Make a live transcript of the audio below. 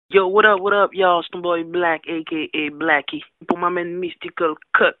Yo, what up, y'all? C'est ton boy Black, a.k.a. Blacky. Pour ma man Mystykal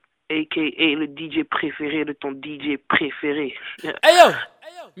Kut, a.k.a. le DJ préféré de ton DJ préféré. Hey yo,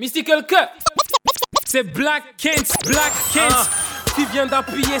 Mystykal Kut. C'est Black Kent, Black Kent. Tu viens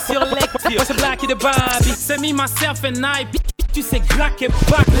d'appuyer sur lecture. Moi c'est Blacky de Baby. C'est me, myself and I. Tu sais que Black est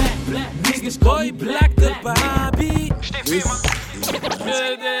back. Niggas boy Black de Baby.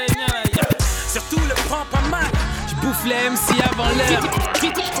 Surtout le prends pas mal. Bouffe les MC avant l'heure.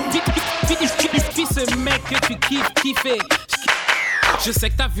 Puis ce mec que tu kiffes. Je sais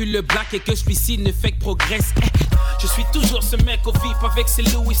que t'as vu le black et que celui-ci ne fait que progresser. Je suis toujours ce mec au vif avec ses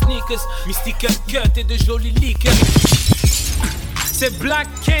Louis sneakers. Mystykal Kut et de jolis liqueurs. C'est Black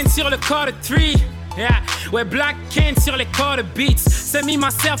Kent sur le quarter 3. Yeah. Ouais, Black Kent sur les quarter beats. C'est me,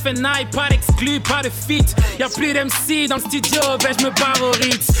 myself and I, pas d'exclus, pas de feat. Y'a plus d'MC dans le studio, ben j'me barre au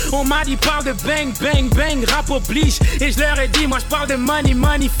Ritz. On m'a dit parle de bang, bang, bang, rap oblige. Et je leur ai dit, moi j'parle de money,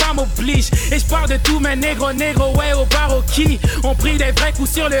 money, femme oblige. Et j'parle de tous mes négros, ouais, au baroqui. On pris des vrais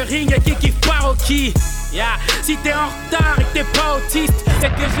coups sur le ring et qui kiffe paroquis. Yeah. Si t'es en retard et que t'es pas autiste, c'est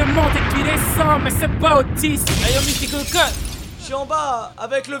que je monte et qu'il descend, mais c'est pas autiste. Hey yo, Mystykal Kut. Je suis en bas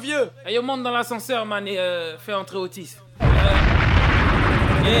avec le vieux. Hey yo, monte dans l'ascenseur, man, et fais entrer Otis.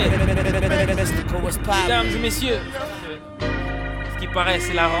 Mesdames et messieurs, ce qui paraît,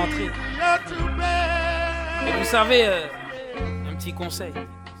 c'est la rentrée. Et vous savez, un petit conseil.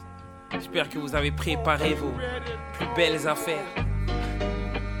 J'espère que vous avez préparé vos plus belles affaires.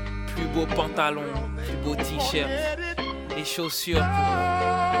 Plus beaux pantalons, plus beaux t-shirts, et chaussures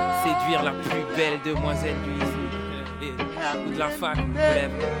pour séduire la plus belle demoiselle du lycée. Ou de la fac, bref.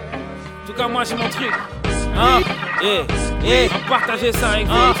 En tout cas, moi j'ai mon truc. Partagez ça avec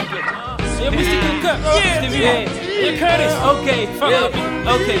vous. Yo, Mystykal Kut. Je t'ai vu. Hey, Curtis. Ok, fuck up.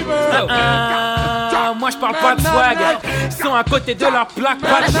 Ok. Moi je parle pas de swag. Ils sont à côté de leur plaque,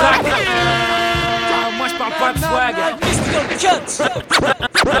 pas de blague. Moi je parle pas de swag.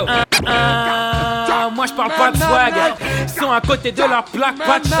 Moi je parle pas de swag. Ils sont à côté de leur plaque,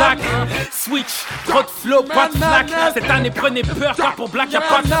 pas de chac. Switch, trop de flow, pas de flac. Cette année prenez peur car pour Black y'a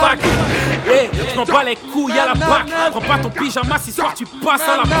pas de fac. Hey, je m'en bats les couilles à la bac. Prends pas ton pyjama si soir tu passes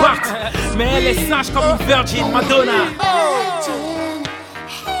à l'appart. Mais elle est sage comme une Virgin Madonna.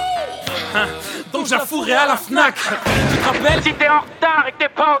 Donc je la fourrai à la Fnac. Tu te rappelles? Si t'es en retard et que t'es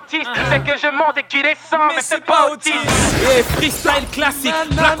pas autiste, c'est que je monte et que tu descends, mais c'est pas autiste. Et freestyle classique,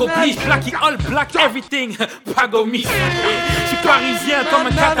 Black oblige, Blacky all black everything. Pagomis. Je suis parisien comme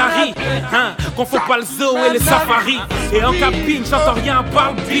un Qatari. Confond pas le zoo et le safari. Et en cabine, j'entends rien à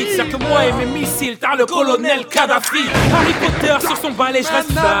part le beat. C'est que moi et mes missiles, t'as le colonel Kadhafi. Harry Potter sur son balai, je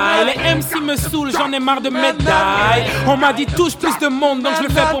reste là. Et les MC me saoulent, j'en ai marre de médailles. On m'a dit touche plus de monde, donc je le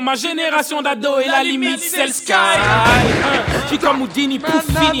fais pour ma génération d'ados. Et la limite c'est le sky. J'suis comme Houdini, pouf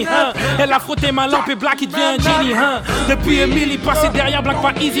fini. Elle a frotté ma lampe et Black il devient un genie. Depuis Emile il passait derrière Black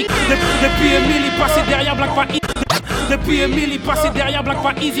pas easy. Depuis Emile il passait derrière Black pas easy. Depuis Emile il passait derrière Black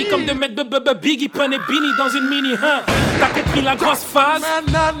pas easy. Comme de mettre Biggie, Pun et Beanie dans une mini. T'as compris la grosse phase?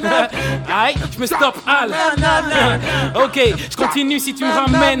 Aïe, j'me stop Al. Ok, j'continue si tu me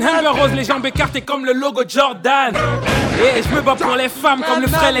ramènes. Amber Rose, les jambes écartées comme le logo Jordan. Et j'me bats pour les femmes comme le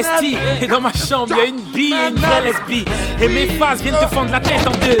frère Lesti. Et dans ma chambre y'a une bille et une vraie lesbie. Et mes phases viennent te fendre la tête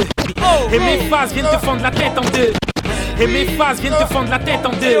en deux. Et mes phases viennent te fendre la tête en deux. Et mes phases viennent te fendre la tête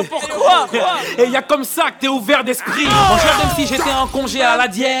en deux. Pourquoi? Et y'a comme ça que t'es ouvert d'esprit. En genre même si j'étais en congé à la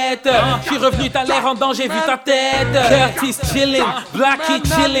diète. J'suis revenu, t'as l'air en danger, vu ta tête. Curtis chillin', Blacky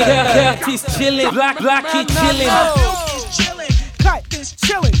chillin'. Curtis chillin', Blacky chillin'. Kut is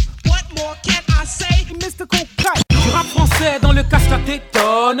chillin'. What more can I say? Mystykal Kut. Du rap français dans le casque, ça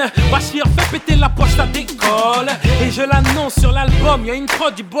t'étonne. Bachir fait péter la poche, ça décolle. Et je l'annonce sur l'album, y'a une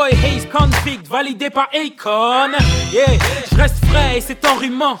prod du boy Hayes Convict validée par Akon. Yeah, je reste frais et c'est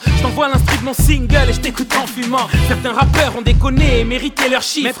enrhumant. Je t'envoie l'instru de mon single et je t'écoute en fumant. Certains rappeurs ont déconné et mérité leur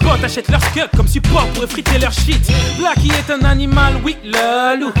shit. Mes potes achètent leur cut comme support pour effriter leur shit. Blacky est un animal, oui,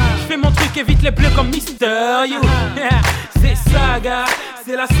 le loup. Je fais mon truc, évite les bleus comme Mister You. C'est saga,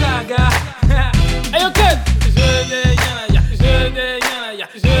 c'est la saga. Hey, ok.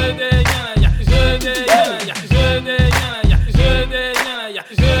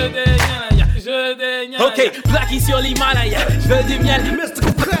 Ok, Blacky sur l'Himalaya, je veux du miel.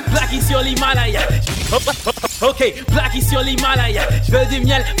 Blacky sur l'Himalaya. Ok, Blacky sur l'Himalaya, je veux du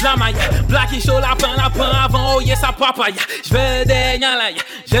miel, de la maille. Blacky chaud lapin avant, oh yeah sa papaya. Je veux des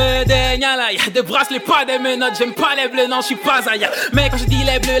nyalaya, de bracelets pas des menottes. J'aime pas les bleus, non je suis pas aïe. Mais quand je dis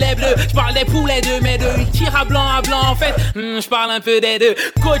les bleus, je parle des poulets de mes deux. Ils tirent à blanc en fait, je parle un peu des deux.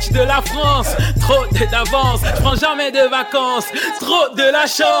 Coach de la France, trop d'avance. Je prends jamais de vacances, trop de la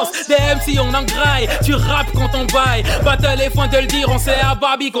chance. Des MC on en graille, tu rappes quand on baille. Battle et foin de le dire, on sait à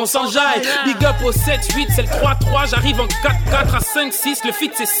Barbie qu'on s'enjaille. Big up au 7-8, c'est le 3-3, j'arrive en 4-4 à 5-6. Le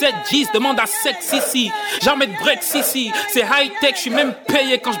feat c'est 7-10, demande à Sex ici. Jamais de break ici, c'est high-tech, je suis même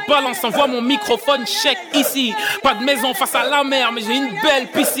payé quand je balance. Envoie mon microphone, check ici. Pas de maison face à la mer, mais j'ai une belle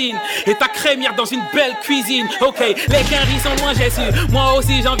piscine. Et ta crémière dans une belle cuisine. Ok, les quinries sont loin, j'ai su. Moi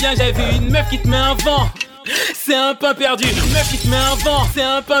aussi j'en viens, j'ai vu une meuf qui te met un vent. C'est un pain perdu, meuf qui te met un vent. C'est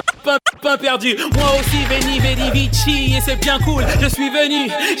un pain perdu. Moi aussi veni vici et c'est bien cool. Je suis venu,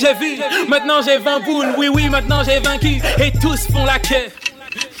 j'ai vu, maintenant j'ai 20 boules. Oui, maintenant j'ai vaincu. Et tous font la queue.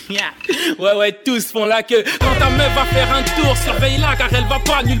 Ouais, tous font la queue. Quand ta meuf va faire un tour, surveille-la car elle va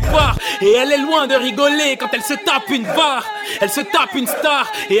pas nulle part. Et elle est loin de rigoler quand elle se tape une barre. Elle se tape une star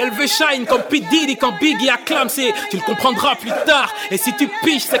et elle veut shine comme P. Diddy quand Biggie a clamsé. Tu le comprendras plus tard. Et si tu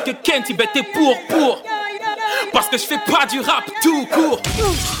piches, c'est que Kent il bête pour. Parce que je fais pas du rap tout court.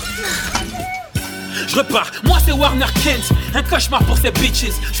 Je repars, moi c'est Warner Kent, un cauchemar pour ces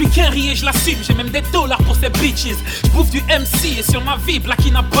bitches. Je suis qu'un riz et je l'assume, j'ai même des dollars pour ces bitches. Je bouffe du MC et sur ma vie, Blacky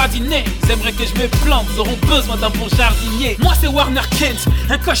n'a pas dîné. Ils aimeraient que je me plante, ils auront besoin d'un bon jardinier. Moi c'est Warner Kent,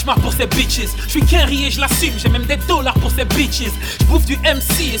 un cauchemar pour ces bitches. Je suis qu'un riz et je l'assume, j'ai même des dollars pour ces bitches. Je bouffe du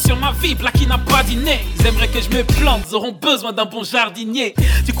MC et sur ma vie, Blacky n'a pas dîné. Ils aimeraient que je me plante, ils auront besoin d'un bon jardinier.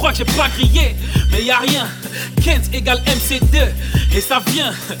 Tu crois que j'ai pas grillé, mais y a rien. Kent égale MC2, et ça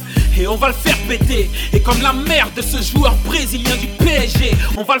vient. Et on va le faire péter. Et comme la merde de ce joueur brésilien du PSG,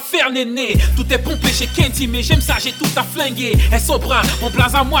 on va le faire néné. Tout est pompé chez Kenty, mais j'aime ça, j'ai tout à flinguer. Et Sobra, mon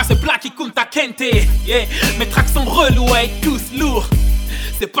blaze à moi, c'est Blacky Kunta Kente. Yeah. Mes tracks sont relous et tous lourds.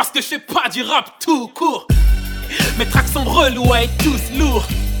 C'est parce que je fais pas du rap tout court. Mes tracks sont relous et tous lourds.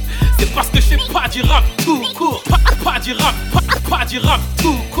 C'est parce que je fais pas du rap tout court. Pas du rap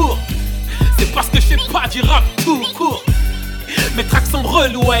tout court. C'est parce que je fais pas du rap tout court. Mes tracks sont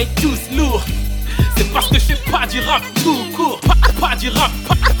relous et tous lourds. C'est parce que je fais pas du rap tout court. Pas du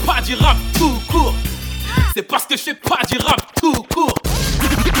rap tout court. C'est parce que je fais pas du rap tout court.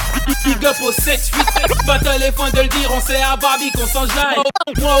 Big up au 7-8, battle et foin de le dire, on sait à Barbie qu'on s'enjaille.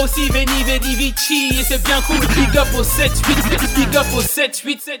 Moi aussi veni vici et c'est bien cool. Big up au 7-8, big up au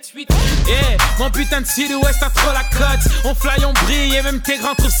 7-8. Yeah, mon putain de sud-ouest a trop la cote. On fly, on brille et même tes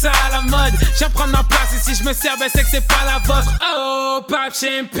grands trouvent ça à la mode. J'aime prendre ma place et si je me sers, ben c'est que c'est pas la vôtre. Oh, pape,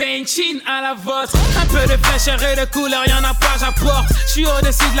 champagne, chin à la vôtre. Un peu de fraîcheur et de couleur, y'en a pas, j'apporte. J'suis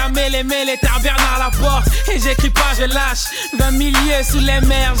au-dessus de la mêlée, t'as Bernard la porte. Et j'écris pas, je lâche. 20 milieux sous les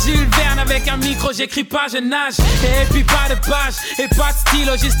mers, Jules Verne avec un micro, j'écris pas, je nage. Et puis pas de page, et pas de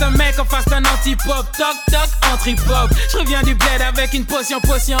stylo, juste un mec en face d'un anti-pop. Toc, anti-pop. Je reviens du bled avec une potion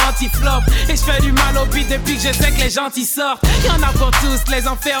anti-flop. Et je fais du mal au beat depuis que je sais que les gentils sortent. Y'en a pour tous, les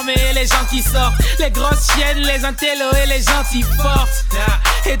enfermés et les gens qui sortent. Les grosses chiennes, les intellos et les gentils fortes.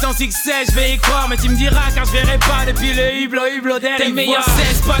 Et ton succès, je vais y croire, mais tu me diras car je verrai pas depuis le hublot derrière. Tes meilleurs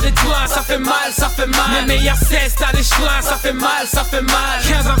 16, pas de toi, ça fait mal. Mes meilleurs 16, t'as des choix, ça fait mal.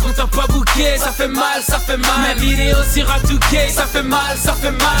 15 ans qu'on t'a pas bouqué, ça fait mal. Mes vidéos sur Atouké, ça fait mal.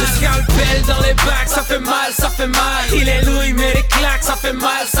 Le scalpel dans les bacs, ça fait mal. Il est lourd, il met les claques, ça fait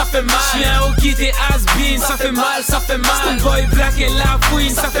mal. J'suis un hookie, t'es has-been, ça fait mal. Stone Boy Black et la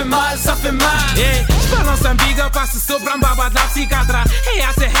fouine, ça fait mal. Yeah, j'balance un big up à ce sobran baba de la psychiatra. Hey,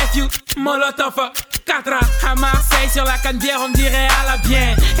 I say have you, molotov, 4 à Marseille sur la canne bière, on me dirait à la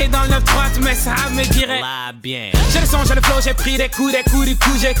bien. Et dans le 9-3, tu mets ça, me dirait la bien. J'ai le son, j'ai le flow, j'ai pris des coups, du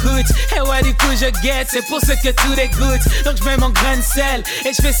coup j'écoute. Et ouais, du coup je guette, c'est pour ce que tout dégoûte. Donc je mets mon grain de sel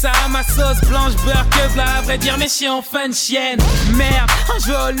et je fais ça à ma sauce blanche, beurre que bla. À vrai dire, mes chiens ont faim de chienne. Merde, on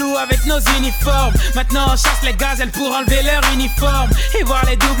joue au loup avec nos uniformes. Maintenant on chasse les gazelles pour enlever leur uniforme. Et voir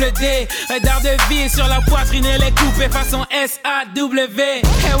les double D, radar de vie sur la poitrine et les coupes façon S-A-W.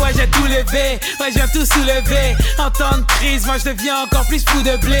 Et ouais, j'ai tout levé, ouais, je viens tout soulever. En temps de crise, moi je deviens encore plus fou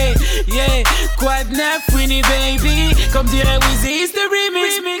de blé. Yeah, quoi de neuf, Winnie baby. Comme dirait Weezy, it's the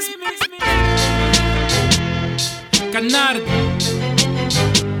remix. Canard,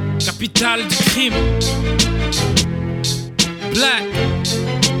 capitale du crime. Black.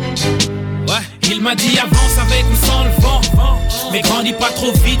 Ouais, il m'a dit avance avec ou sans le vent. Mais grandis pas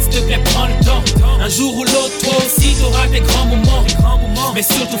trop vite, s'il te plaît, prends le temps. Un jour ou l'autre, toi aussi t'auras des grands moments. Mais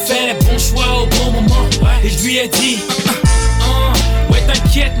surtout fais les bons choix au bon moment. Et je lui ai dit ouais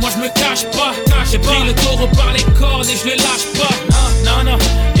t'inquiète, t'inquiète, moi je me cache pas. J'ai pris le taureau par les cornes et je le lâche pas. Non,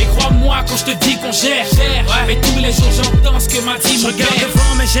 et crois-moi quand je te dis qu'on gère. Mais tous les jours j'entends ce que m'a dit mon père. Je regarde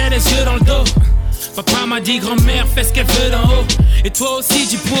devant mais j'ai les yeux dans le dos. Papa m'a dit grand-mère fais ce qu'elle veut d'en haut. Et toi aussi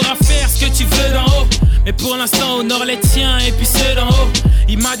tu pourras faire ce que tu veux d'en haut. Mais pour l'instant honore les tiens et puis ceux d'en haut.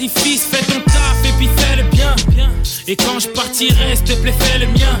 Il m'a dit fils fais ton taf et puis fais le bien. Et quand je partirai s'il te plaît fais le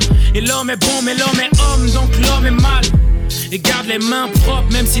mien. Et l'homme est bon mais l'homme est homme donc l'homme est mal. Et garde les mains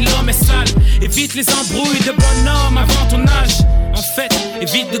propres même si l'homme est sale. Évite les embrouilles de bonhomme avant ton âge. En fait,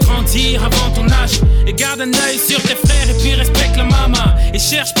 évite de grandir avant ton âge. Et garde un œil sur tes frères et puis respecte la maman. Et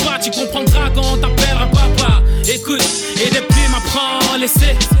cherche pas, tu comprendras quand on t'appellera papa. Écoute, et depuis m'apprends à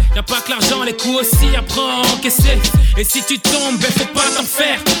laisser. Y'a pas que l'argent, les coups aussi, apprends à encaisser. Et si tu tombes, ben faut pas t'en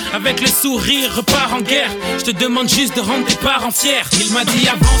faire. Avec le sourire, repars en guerre. Je te demande juste de rendre tes parents fiers. Il m'a dit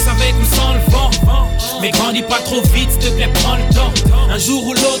avance avec ou sans le vent. Mais grandis pas trop vite, s'il te plaît, prends le temps. Un jour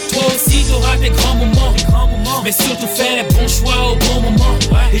ou l'autre, toi aussi t'auras des grands moments. Mais surtout fais les bons choix au bon moment.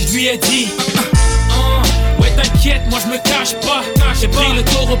 Et je lui ai dit ouais t'inquiète, moi je me cache pas. J'ai pris le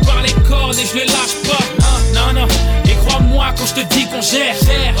taureau par les cornes et je le lâche pas. Non, et crois-moi quand je te dis qu'on gère.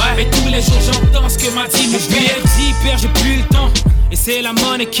 Mais tous les jours j'entends ce que m'a dit mon père. Je lui ai dit père j'ai plus le temps. Et c'est la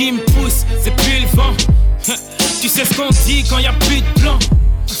monnaie qui me pousse, c'est plus le vent. Tu sais ce qu'on dit quand y a plus de plan.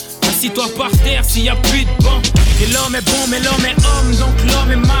 Assis-toi par terre s'il y a plus de banc. Et l'homme est bon mais l'homme est homme donc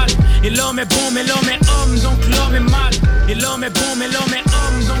l'homme est mal. Et l'homme est bon mais l'homme est homme donc l'homme est mal. Et l'homme est bon mais l'homme est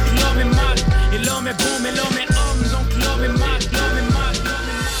homme donc l'homme est mal. Et l'homme est bon mais l'homme est homme donc l'homme est mal. L'homme est mal.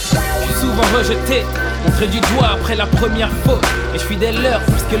 Je suis souvent rejeté, montré du doigt après la première faute. Et je suis des leurs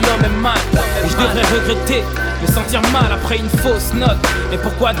puisque l'homme est mal. Et je devrais regretter, me sentir mal après une fausse note. Mais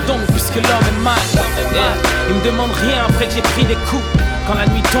pourquoi donc puisque l'homme est mal. Il me demande rien après que j'ai pris des coups. Quand la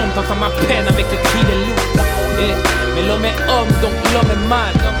nuit tombe, t'entends ma peine avec le cri des loups. Mais l'homme est homme, donc l'homme est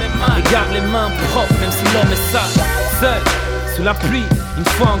mal. Et garde les mains propres, même si l'homme est sale. Seul, sous la pluie, une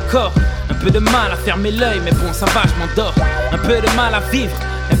fois encore. Un peu de mal à fermer l'œil, mais bon ça va, je m'endors. Un peu de mal à vivre,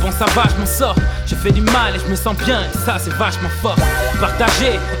 mais bon ça va, je m'en sors. Je fais du mal et je me sens bien, et ça c'est vachement fort.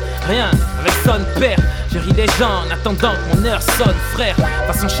 Partager, rien, avec son père. Je ris des gens en attendant que mon heure sonne, frère. De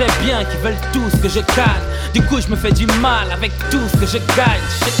toute façon, je sais bien qu'ils veulent tous que je gagne. Du coup, je me fais du mal avec tout ce que je gagne.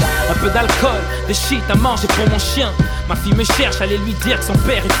 Un peu d'alcool, de shit à manger pour mon chien. Ma fille me cherche, allez lui dire que son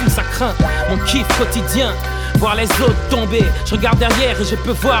père est fou, ça craint. Mon kiff quotidien, voir les autres tomber. Je regarde derrière et je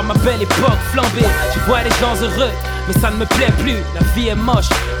peux voir ma belle époque flamber. Je vois les gens heureux, mais ça ne me plaît plus. La vie est moche,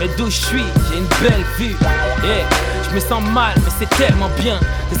 mais d'où je suis, j'ai une belle vue. Yeah. Je me sens mal, mais c'est tellement bien.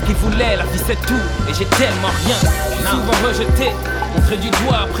 C'est ce qu'il voulait, la vie c'est tout, et j'ai tellement rien. Je suis souvent rejeté, montré du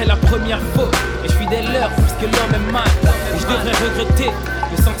doigt après la première faute. Et je suis des leurs, puisque l'homme est mal. Et je devrais regretter,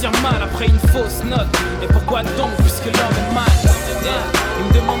 me sentir mal après une fausse note. Et pourquoi donc, puisque l'homme est mal. Il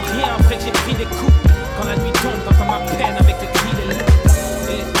me demande rien après que j'ai pris des coups. Quand la nuit tombe, t'entends ma peine avec le cri des loups.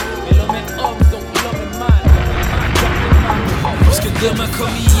 Mais l'homme est homme, donc l'homme est mal. Parce que demain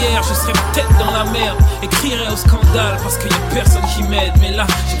comme hier, je serai peut-être dans la merde. Écrirai au scandale parce qu'il y a personne qui m'aide. Mais là,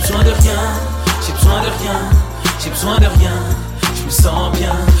 j'ai besoin de rien, j'ai besoin de rien, j'ai besoin de rien. Je me sens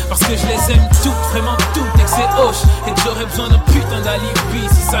bien parce que je les aime toutes, vraiment toutes. Et que c'est hoche et que j'aurais besoin d'un putain d'alibi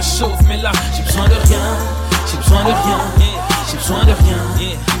si ça chauffe. Mais là, j'ai besoin de rien, j'ai besoin de rien, j'ai besoin de rien.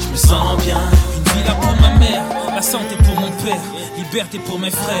 Je me sens bien. Une vie là pour ma mère, la santé pour mon père, liberté pour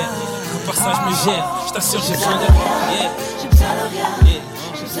mes frères. Par ça je me gère, je t'assure j'ai besoin de rien. J'ai besoin de rien,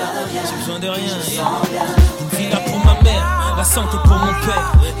 j'ai besoin de rien. Une villa pour ma mère, la santé pour mon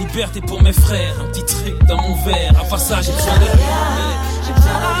père, liberté pour mes frères. Un petit truc dans mon verre, à part ça j'ai besoin de rien. J'ai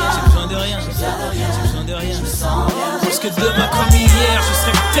besoin de rien, j'ai besoin de rien. Parce que demain comme hier, je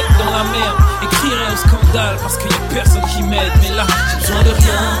serai peut-être dans la merde. Écrirai au scandale parce qu'il y a personne qui m'aide. Mais là j'ai besoin de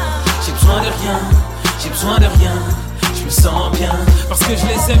rien, j'ai besoin de rien, j'ai besoin de rien. Je me sens bien parce que je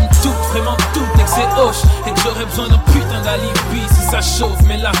les aime toutes, vraiment toutes. Et que c'est hoche et que j'aurais besoin d'un putain d'alibi si ça chauffe.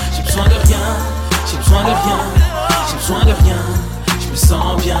 Mais là j'ai besoin de rien, j'ai besoin de rien, j'ai besoin de rien. Je me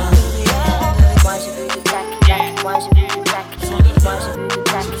sens bien. Moi je veux du black, moi je veux du black, moi je veux du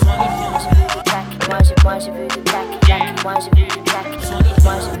black, moi je veux du black, moi je veux du black, moi je veux du black, moi je veux du black, moi je veux du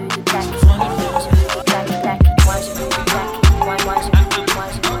black,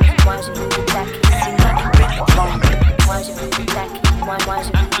 moi je veux du black, moi je veux du black, moi je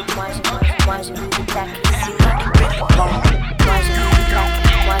veux du black, moi je veux du black, moi je veux du black.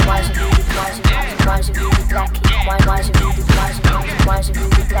 Moi je veux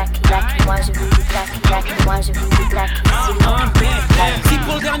du black, moi je veux du black, moi je veux du black, moi je veux du black. Si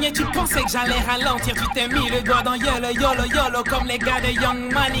pour le dernier tu pensais que j'allais ralentir, tu t'es mis le doigt dans yolo, yolo, yolo. Comme les gars de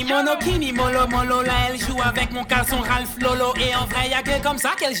Young Money, monokini, molo, molo. Là elle joue avec mon caleçon Ralph Lolo. Et en vrai y'a que comme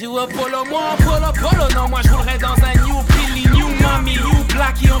ça qu'elle joue au polo. Moi en polo, polo, non moi je roulerais dans un New Billy, New Mommy, New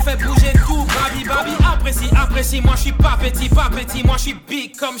Blacky. On fait bouger tout, baby, baby, apprécie, apprécie. Moi je suis pas petit, moi je suis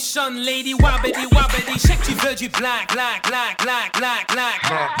big comme Sean, Lady, Wabedi, Wabedi. Je sais que tu veux du black, black, black, black, black, black.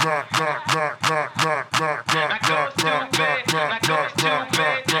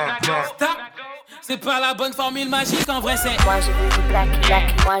 Stop. C'est pas la bonne formule magique, en vrai c'est. Moi je veux du black,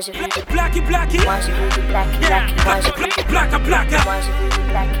 black. Moi je veux du blacky, blacky. Moi je veux du black, black. Moi je veux du blacka, blacka. Moi je veux du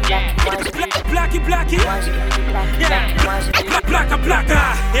black, black. Moi je veux du blacky, blacky. Moi je veux du black, black. Moi je veux du blacka, blacka.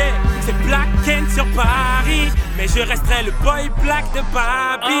 C'est Black Kent sur Paris, mais je resterai le boy black de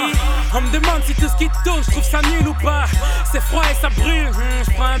Babi. On me demande si tout ce qui touche, je trouve ça nul ou pas. C'est froid et ça brûle,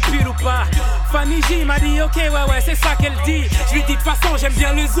 je prends un pull ou pas. Fanny J m'a dit ok ouais c'est ça qu'elle dit. Je lui dis de toute façon j'aime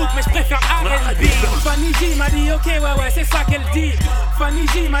bien le zouk mais je préfère R&B. Fanny J m'a dit ok ouais c'est ça qu'elle dit. Fanny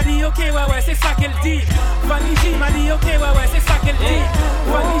J m'a dit ok ouais c'est ça qu'elle dit. Fanny J m'a dit ok ouais c'est ça qu'elle dit.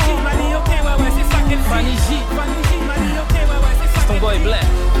 Fanny J m'a dit ok ouais c'est ça qu'elle dit. Fanny J m'a dit ok ouais c'est ça qu'elle dit. Ton boy black.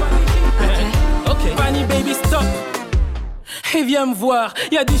 Ok. Fanny baby stop. Et viens me voir,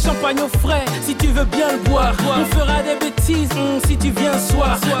 y'a du champagne au frais, si tu veux bien le boire. On fera des bêtises, si tu viens ce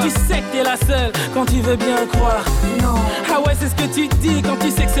soir. Tu sais que t'es la seule, quand tu veux bien le croire. Non. Ah ouais, c'est ce que tu dis quand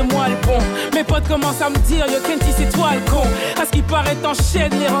tu sais que c'est moi le bon. Mes potes commencent à me dire, yo Kenty c'est toi le con. À ce qui paraît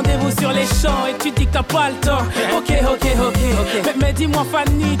t'enchaînes les rendez-vous sur les champs. Et tu dis que t'as pas le temps. Ok. Mais dis-moi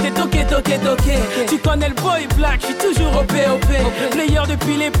Fanny, t'es toqué. Tu connais le boy black, j'suis toujours au POP. Player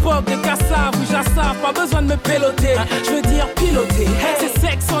depuis l'époque de Kassav ou Jassav, pas besoin de me péloter. Je veux dire piloter. C'est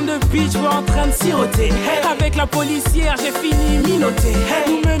sexe on the beach, we're en train de siroter. Avec la policière, j'ai fini minoté.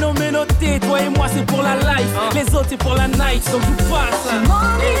 Nous menotté, toi et moi c'est pour la life. Les autres c'est pour la night, donc je passe. Je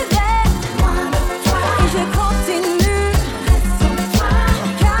m'ennuierai, et je continue.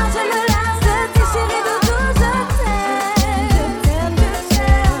 Car je me lasse de tes chéris de tout je t'aime. Je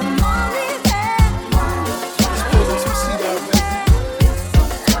m'ennuierai,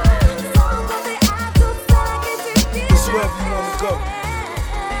 sans compter à tout ça que tu dis.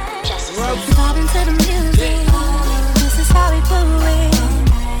 Vibing to the music, this is how we do it.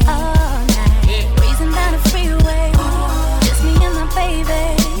 All night, breezing down the freeway, just me and my baby.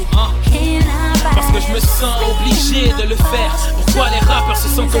 Parce que je me sens obligé de le faire. Pourquoi les rappeurs se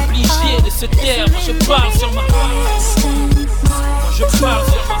sentent obligés de se taire? Moi je parle sur ma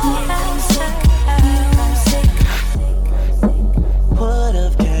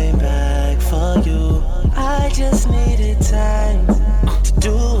Would've came back for you. I just needed time to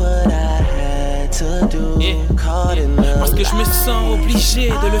do what I had to do. Parce que je me sens obligé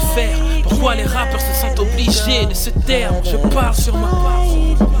de le faire. Pourquoi les rappeurs se sentent obligés de se taire? Je parle sur ma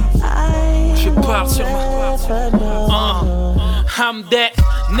I'm that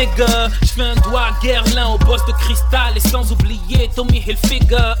nigga. J'fais un doigt guerlin au boss de cristal. Et sans oublier Tommy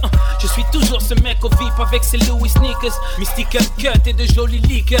Hilfiger. Je suis toujours ce mec au VIP avec ses Louis sneakers, Mystykal Kut et de jolis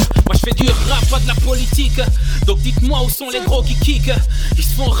liqueurs. Moi j'fais du rap, pas de la politique. Donc dites-moi où sont les gros qui kick. Ils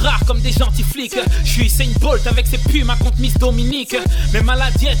se font rares comme des gentils flics. J'suis Usain Bolt avec ses pumas contre Miss Dominique. Même à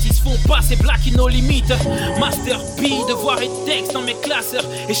la diète ils se font pas, c'est Blacky no limit. Master B, devoir et texte dans mes classeurs.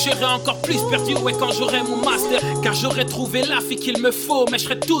 Et je serai encore plus perdu ouais quand j'aurai mon master. Car j'aurais trouvé la fille qu'il me faut. Mais je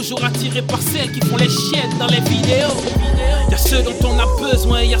serai toujours attiré par celles qui font les chiennes dans les vidéos. Y'a ceux dont on a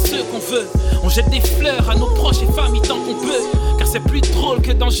besoin et y'a ceux qu'on veut. On jette des fleurs à nos proches et familles tant qu'on peut. Car c'est plus drôle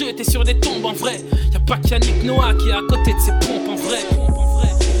que d'en jeter sur des tombes en vrai. Y'a pas qu'Yannick Noah qui est à côté de ses pompes en vrai.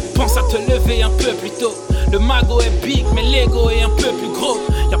 Pense à te lever un peu plus tôt. Le magot est big mais l'ego est un peu plus gros.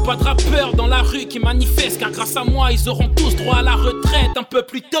 Y'a pas de rappeurs dans la rue qui manifestent. Car grâce à moi ils auront tous droit à la retraite un peu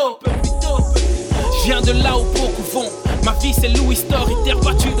plus tôt. Je viens de là où beaucoup vont. Ma vie c'est Louis Story, terre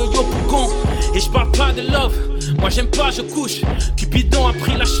battue de Yopougon. Et je parle pas de love, moi j'aime pas, je couche. Cupidon a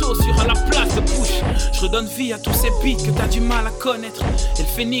pris la chaussure à la place de push. Je redonne vie à tous ces beats que t'as du mal à connaître. Et le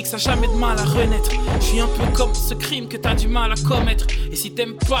phénix a jamais de mal à renaître. Je suis un peu comme ce crime que t'as du mal à commettre. Et si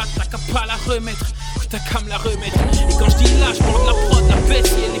t'aimes pas, t'as qu'à pas la remettre. T'as qu'à me la remettre. Et quand je dis là, je parle de la prod, la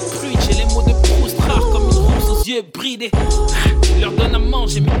baisse et les fruits. J'ai les mots de Proust rares comme une rose aux yeux bridés. Je leur donne à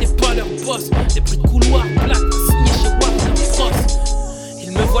manger mais t'es pas leur boss. Des bruits de couloir, plaques, signé chez Warner Bros.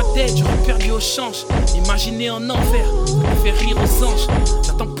 Ils me voient tête, j'aurais perdu au change. Imaginez en enfer, me fait rire aux anges.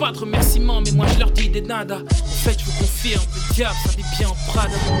 J'attends pas de remerciements, mais moi je leur dis des nada. En fait, je vous confirme, le diable s'habille bien en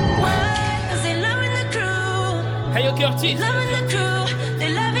Prada. Hey yo Curtis,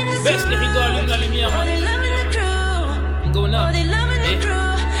 baisse les rigoles, la lumière. I'm going up.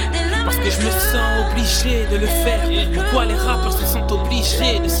 Parce que je me sens obligé de le faire. Pourquoi les rappeurs se sentent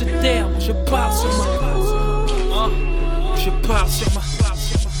obligés de se taire? Moi je parle sur ma je parle sur ma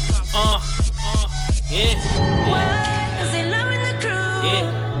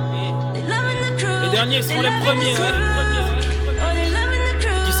Les derniers sont les premiers,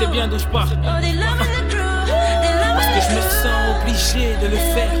 Tu sais bien d'où je parle. Parce que je me sens obligé de le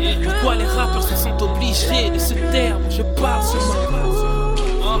faire. Pourquoi les rappeurs se sentent obligés de se taire? Moi je parle sur ma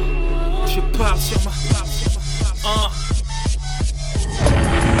je parle sur ma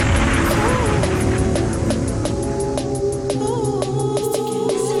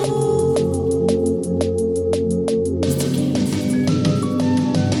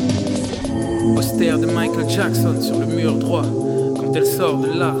Poster de Michael Jackson sur le mur droit. Quand elle sort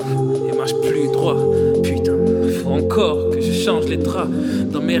de là, elle marche plus droit. Putain, faut encore que je change les draps.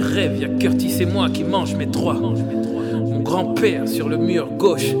 Dans mes rêves, y'a Curtis et moi qui mangent mes droits. Mon grand-père sur le mur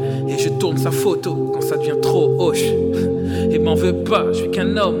gauche. Et je tourne sa photo quand ça devient trop hoche. Et m'en veux pas, je suis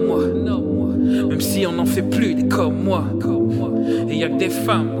qu'un homme moi. Même si on n'en fait plus des comme moi. Et y'a que des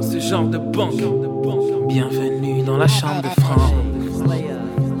femmes dans ce genre de banque. Bienvenue dans la chambre de France.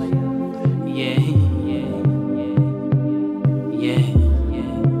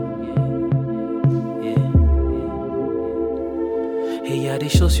 Des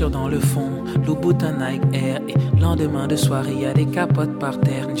chaussures dans le fond, Louboutin Nike Air. Et lendemain de soirée, y a des capotes par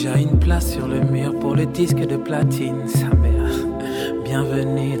terre. Déjà une place sur le mur pour le disque de platine. Sa mère,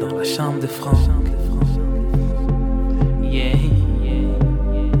 bienvenue dans la chambre de Franck. Yeah,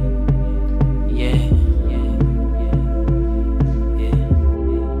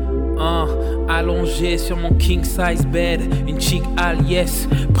 allongé sur mon king size bed, une chick aliès,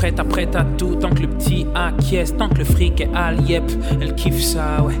 prête à tout tant que le petit acquiesce, tant que le fric est aliep, elle kiffe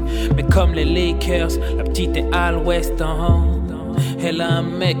ça ouais, mais comme les Lakers, la petite est à l'ouest, Elle a un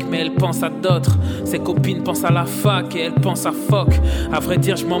mec mais elle pense à d'autres. Ses copines pensent à la fac et elle pense à fuck. À vrai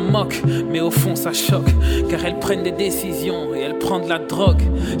dire je m'en moque, mais au fond ça choque. Car elles prennent des décisions et elle prend de la drogue.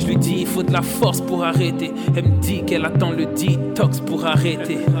 Je lui dis il faut de la force pour arrêter. Elle me dit qu'elle attend le detox pour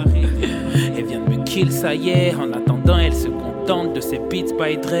arrêter. Elle vient de me kill ça hier. En attendant elle se contente de ses beats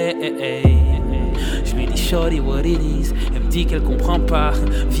by Dre. Je lui dis shorty what it is. Elle me dit qu'elle comprend pas.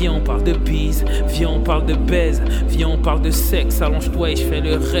 Viens on parle de bise, viens on parle de baise, viens on parle de sexe. Allonge-toi et je fais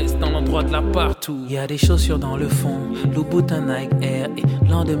le reste dans l'endroit de la partout. Y'a des chaussures dans le fond, Louboutin Nike Air. Et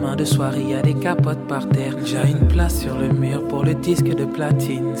lendemain de soirée y'a des capotes par terre. J'ai une place sur le mur pour le disque de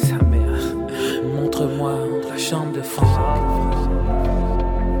platine. Sa mère, montre-moi la chambre de Franck.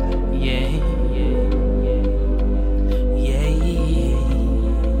 Yeah.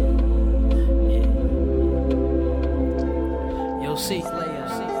 See,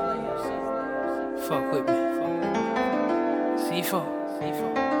 fuck with me. C4,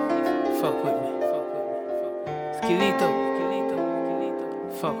 fuck with me. Skilito,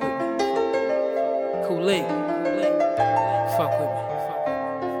 fuck with me. Kool-Aid, fuck with me.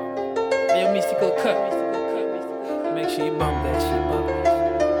 Hey, yo, Mystykal Kut, make sure you bump that shit, bump.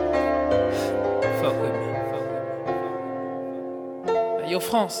 Fuck with me. Hey, yo,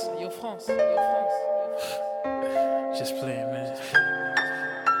 France. Just playing, man.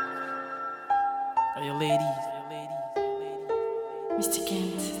 Are you ladies?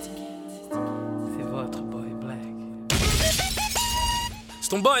 Mystykal. C'est votre boy Black. C'est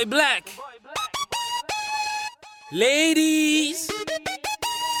ton boy Black. Ladies.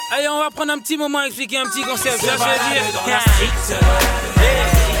 Allez, on va prendre un petit moment à expliquer un petit concept. Je vais dire. Dans la street,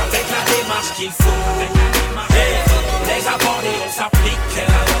 avec la démarche qu'il faut. Les aborder, on s'applique.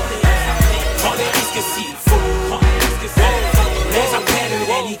 Prends des risques s'il faut. Les appels,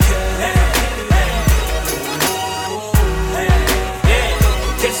 les liqueurs.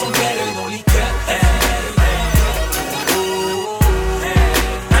 Quels sont belles nos liqueurs?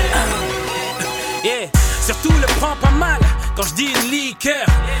 Yeah, surtout le prends pas mal quand je dis une liqueur.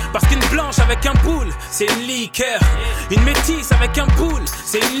 Parce qu'une blanche avec un poule, c'est une liqueur. Une métisse avec un poule,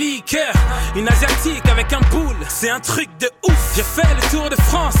 c'est une liqueur. Une asiatique avec un poule, c'est un truc de ouf. J'ai fait le tour de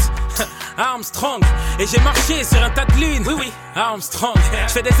France, Armstrong. Et j'ai marché sur un tas de lunes, oui, Armstrong.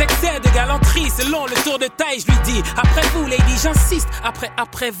 Je fais des excès de galanterie selon le tour de taille. Je lui dis, après vous lady, j'insiste,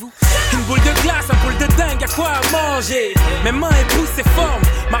 après vous. Une boule de glace, un boule de dingue, y'a quoi à manger. Mes mains épousent ses formes,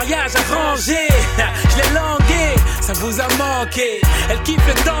 mariage arrangé. Je l'ai langué, ça vous a manqué. Elle kiffe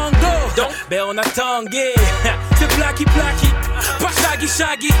le tango, donc ben on a tangué. C'est blacky, pas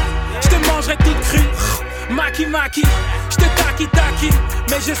shaggy. Je te mangerai toute crue, maki, je te taki,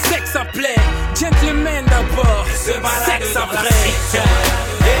 mais je sais que ça plaît. Gentleman d'abord, se balade dans la street,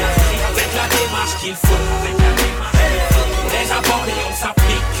 avec la démarche qu'il faut. Les aborder, on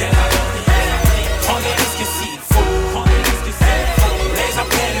s'applique.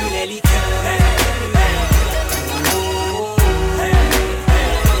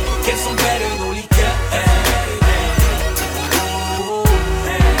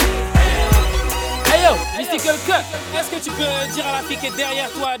 tu peux dire à la fille qui est derrière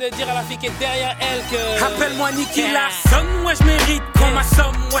toi de dire à la fille qui est derrière elle que... Appelle-moi Nicky la sonne, ouais, je mérite qu'on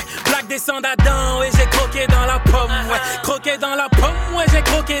m'assomme, ouais. Black descend d'Adam, ouais, j'ai croqué dans la pomme, ouais. Croqué dans la pomme, ouais, j'ai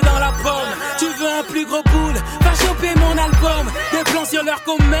croqué dans la pomme. Tu veux un plus gros boule, va choper mon album. Des plans sur leur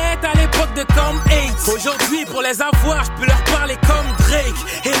comète à l'époque de Com 8. Aujourd'hui, pour les avoir, je peux leur parler comme Drake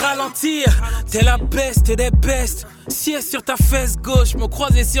et ralentir. T'es la best des bestes. Siège sur ta fesse gauche, me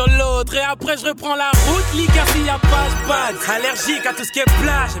croiser sur l'autre. Et après je reprends la route, liqueurs s'il y a pas de bad. Allergique à tout ce qui est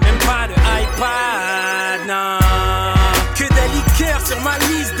plat, j'ai même pas de iPad, non. Que des liqueurs sur ma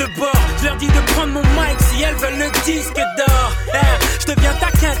liste de bord. Je leur dis de prendre mon mic si elles veulent le disque d'or. Je deviens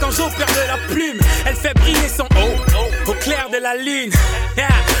taquin quand j'opère de la plume. Elle fait briller son au clair de la lune.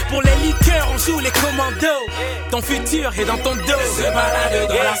 Pour les liqueurs on joue les commandos. Ton futur est dans ton dos. Se balade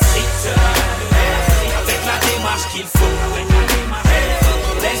dans la street avec la démarche qu'il faut.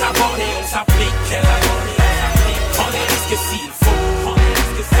 Les aborder, on s'applique. Prends les risques s'il faut.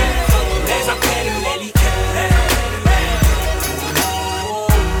 Les appels, les liqueurs.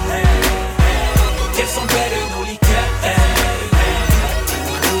 Quelles sont belles nos liqueurs.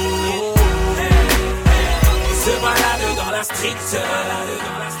 Se balade dans la street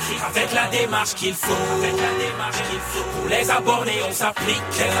avec la démarche qu'il faut. Pour les aborder, on s'applique.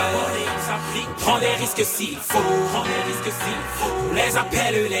 Prends les risques s'il faut. Pour les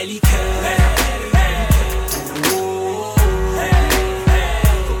appels, les liqueurs.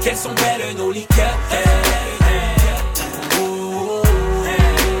 Quelles sont belles nos liqueurs.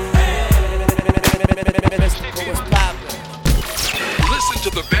 Listen to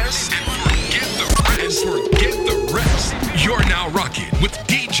the best and forget the rest. You're now rocking with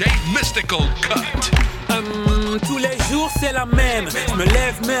DJ Mystykal Kut. Tous les jours c'est la même. Je me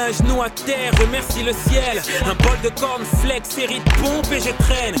lève, mets un genou à terre, remercie le ciel. Un bol de cornflakes, série de pompes et je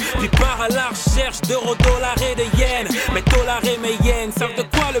traîne. Puis pars à la recherche d'euros, dollars et de yens. Mais dollars et mes yens savent de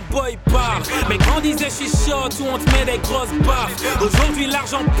quoi le boy parle. Mes grands disaient je suis short où on te met des grosses baffes. Aujourd'hui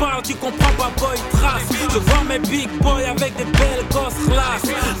l'argent parle, tu comprends pas boy trace. Je vois mes big boys avec des belles gosses classe.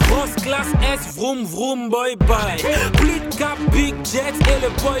 Grosse classe S, vroom vroom boy bye. Plus de cap, big jets et le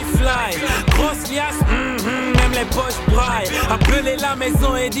boy fly. Grosse liasse, même les poches braille. Appeler la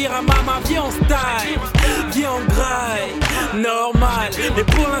maison et dire à maman viens on style, viens on graille. Normal, mais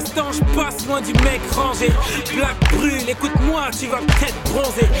pour l'instant je passe loin du mec rangé. Black brûle, écoute-moi, tu vas peut-être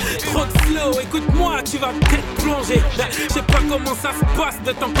bronzer. Trop de flow, écoute-moi, tu vas peut-être plonger. Je sais pas comment ça se passe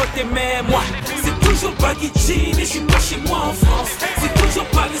de ton côté, mais moi c'est toujours pas de jean et je suis pas chez moi en France. C'est toujours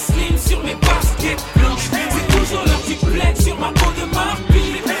pas de slim sur mes baskets blanches. C'est toujours l'heure du bled sur ma peau de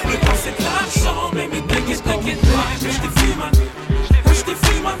marpille. Le temps c'est de l'argent, mais mes t'inquiète pas. Je t'ai vu man, je t'ai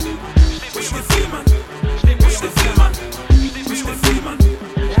vu man, je t'ai vu man, je t'ai vu man, je t'ai vu man,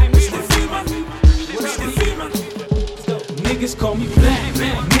 je t'ai vu man, je t'ai vu man. Niggas call me black,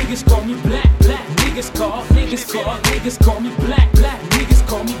 niggas call me black, niggas call me black, niggas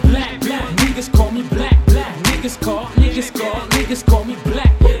call me black, niggas call me black, niggas call me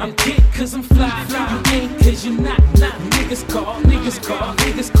black. I'm kick cause I'm fly, you ain't cause you're not. Niggas call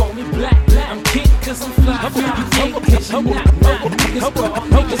me black, I'm kick cause I'm fly, you ain't cause you're not.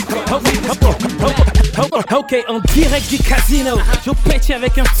 Niggas call me black. Ok, en direct du casino, je pêche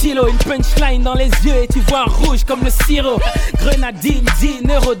avec un stylo, une punchline dans les yeux et tu vois rouge comme le sirop. Grenadine, 10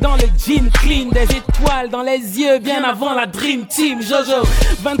 euros dans le jean clean, des étoiles dans les yeux bien avant la dream team. Jojo,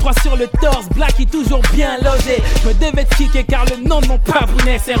 23 sur le torse, Blacky toujours bien logé. Je me devais te kicker car le nom de mon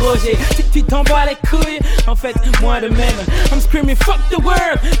papounet c'est Roger. Tu t'en bats les couilles, en fait moi de même. I'm screaming fuck the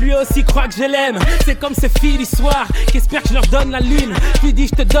world, lui aussi croit que je l'aime. C'est comme ces filles du soir qui espèrent que je leur donne la lune. Je lui dis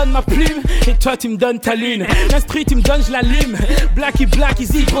je te donne ma plume et toi tu me donnes ta lune. L'instru tu me donnes je l'allume. Blacky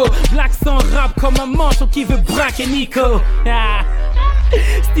zippo, black sans rap comme un manchon qui veut braquer Nico.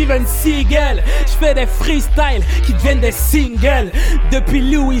 Steven Seagal, je fais des freestyles qui deviennent des singles. Depuis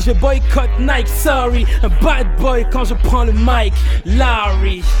Louis je boycotte Nike, sorry. Un bad boy quand je prends le mic,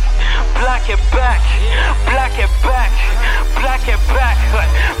 Larry. Black est back, black est back, black est back,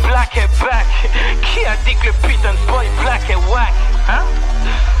 black est back. Qui a dit que le putain de boy black est whack, hein?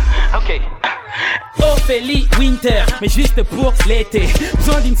 Ok. Ophélie Winter, mais juste pour l'été.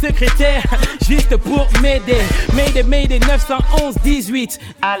 Besoin d'une secrétaire, juste pour m'aider. Mayday 911 18.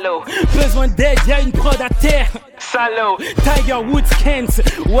 Allô, besoin d'aide, y'a une prod à terre. Salaud, Tiger Woods Kent.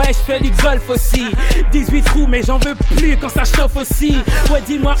 Ouais, je fais du golf aussi. 18 trous, mais j'en veux plus quand ça chauffe aussi. Ouais,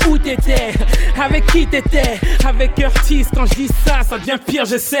 dis-moi où t'étais, avec qui t'étais. Avec Otis, quand je dis ça, ça devient pire,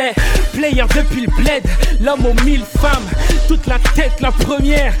 je sais. Player depuis le bled, l'homme aux 1000 femmes. Toute la tête, la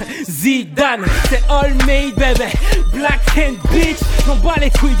première. Zidane, c'est all self-made baby, Black Kent bitch. J'en bats les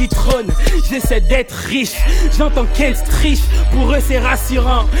couilles du trône, j'essaie d'être riche. J'entends Kent triche, pour eux c'est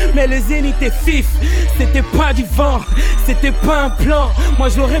rassurant. Mais le zénith est fif, c'était pas du vent, c'était pas un plan. Moi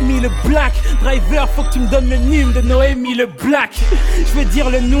j'aurais mis le black, driver faut que tu me donnes le num de Noémie le black. Je veux dire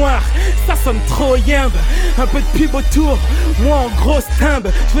le noir, ça sonne trop yimbe. Un peu de pub autour, moi en grosse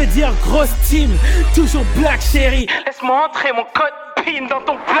timbe. Je veux dire grosse team, toujours black chérie. Laisse-moi entrer mon code PIN dans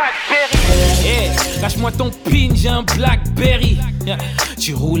ton Blackberry. Hey, lâche-moi ton PIN, j'ai un Blackberry.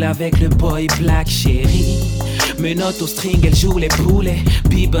 Tu roules avec le boy black chérie. Menottes au string, elle joue les poulets.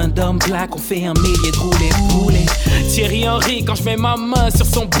 Bib un dom black, on fait 1 millier de roulés. Thierry Henry quand je mets ma main sur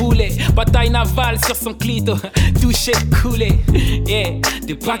son boulet. Bataille navale sur son clito, touché coulé. Yeah,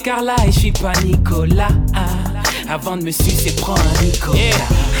 t'es pas Carla et je suis pas Nicolas. Avant de me sucer, prends un Nicolas. Yeah.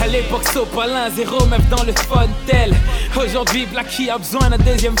 À l'époque, Sopalin, 0 meuf dans le fontel. Aujourd'hui, Blacky a besoin d'un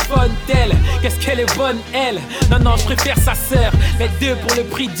deuxième fontel. Qu'est-ce qu'elle est bonne, elle? Non, je préfère sa sœur. Les deux pour le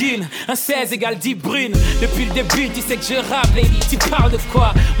prix d'une. Un 16 égale 10 brunes. Depuis le début, tu sais que je rappe, lady. Tu parles de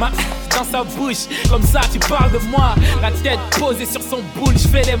quoi? Dans sa bouche, comme ça, tu parles de moi. La tête posée sur son boule, je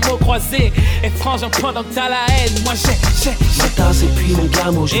fais des mots croisés. Et frangin pendant que t'as la haine. Moi, j'ai ma tasse et puis mon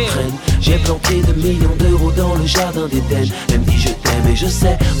gamin, je traîne. J'ai planqué 2 millions d'euros dans le jardin d'Éden. Elle me dit je t'aime et je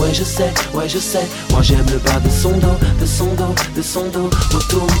sais, ouais je sais. Moi j'aime le bas de son dos.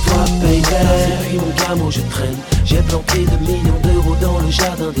 Retourne-toi baby. Et puis mon gamin, je traîne. J'ai planqué 2 millions d'euros dans le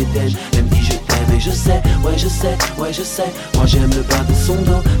jardin d'Éden. Elle me dit je t'aime et je sais, ouais je sais. Moi j'aime le bas de son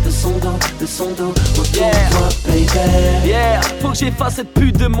dos. Retourne-toi baby. Yeah, faut que j'efface cette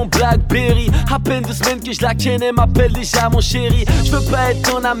pute de mon Blackberry. À peine 2 semaines que je la ken, elle m'appelle déjà mon chéri. Je veux pas être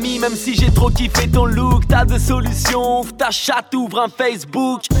ton ami même si j'ai trop kiffé ton look. T'as de solutions, ouvre ta chatte, ouvre un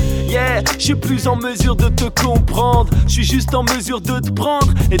Facebook. Yeah, je suis plus en mesure de te comprendre. Je suis juste en mesure de te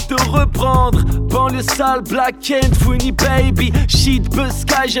prendre et te reprendre. Banlieue sale, Black Kent, Fouini baby. Shit, buzz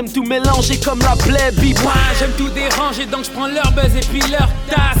sky, j'aime tout mélanger comme la Blacberry. Moi j'aime tout déranger donc je prends leur buzz et puis leur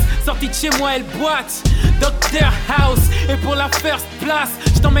tasse. Sortie de chez moi elle boite Docteur House. Et pour la first place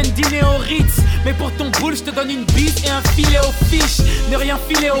je t'emmène dîner au Ritz. Mais pour ton boule je te donne une bise et un filet aux fiches. Ne rien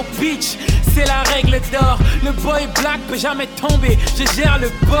filer au bitch, c'est la règle d'or. Le boy black peut jamais tomber, je gère le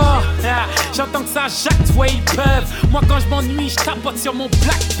bord. J'entends que ça jacte, ouais ils peuvent. Moi quand je m'ennuie je tapote sur mon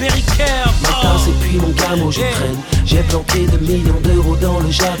Blackberry curve. Ma tasse et puis mon gamin, je traîne. J'ai planqué 2 millions d'euros dans le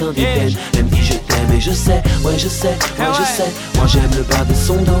jardin d'Éden. Elle me dit je t'aime et je sais, ouais je sais. Moi j'aime le bas de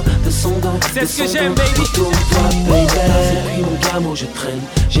son dos. C'est ce que j'aime baby. Retourne-toi baby. Et puis mon gamin, je traîne.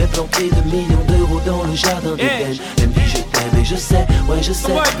 J'ai planqué 2 millions d'euros dans le jardin d'Éden. Elle me dit je t'aime et je sais, ouais je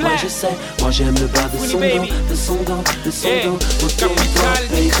sais. Moi j'aime le bas de son dos. Retourne-toi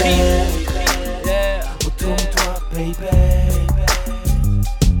baby. Retourne-toi baby.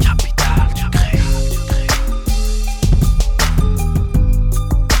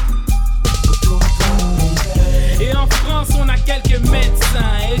 On a quelques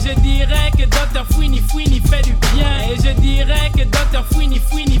médecins et je dirais que Dr Fouini fait du bien. Et je dirais que Dr Fouini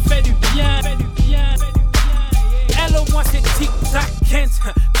fait du bien. Hello, moi c'est Tic Tac Kent,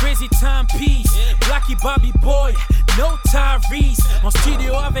 Crazy Time Peace, Blacky Bobby Boy, No Tyrese. En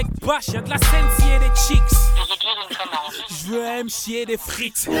studio avec Bash, y'a de la sensi et des chicks. Je veux MC et des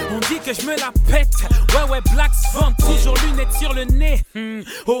frites. On dit que je me la pète. Ouais, Black se vante. Toujours lunettes sur le nez.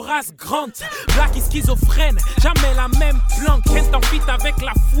 Horace Grant. Blacky schizophrène. Jamais la même planque. Kent en fit avec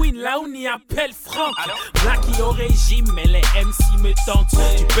la fouine. Là où on y appelle Franck. Blacky au régime, mais les MC me tentent.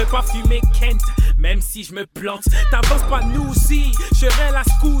 Tu peux pas fumer Kent, même si je me plante. T'avances pas nous aussi. Je serai là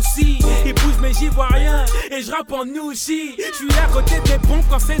ce coup-ci. Il bouge mais j'y vois rien. Et je rappe en nouchi. Je suis à côté des bombes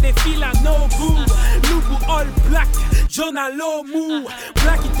quand c'est des fils à no goût. Nouveau all black. Jonah Lomu,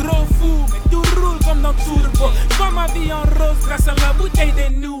 Blacky trop fou, mais tout roule comme dans Turbo. J'vois ma vie en rose grâce à la bouteille des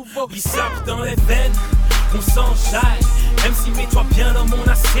nouveaux. Bissap dans les veines, on s'enjaille. Même si mets-toi bien dans mon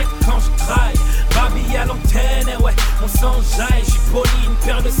assiette quand je traille. Babi à l'antenne, et ouais, on s'enjaille. J'suis poli, une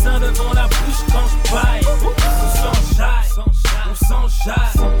paire de seins devant la bouche quand je baille.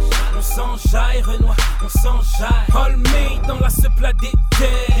 On s'enjaille, Renoir, on s'enjaille. All made dans la seupla d'été.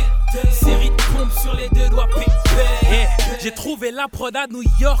 Série de pompes sur les 2 doigts pépés. J'ai trouvé la prod à New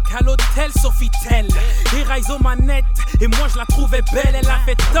York à l'hôtel Sofitel. Et Rise aux manettes, et moi je la trouvais belle. Elle a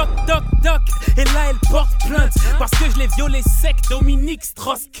fait toc toc toc, et là elle porte plainte parce que je l'ai violée sec, Dominique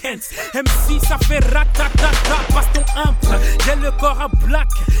Strauss-Kent. MC ça fait ratatata, passe ton imp. J'ai le corps à Black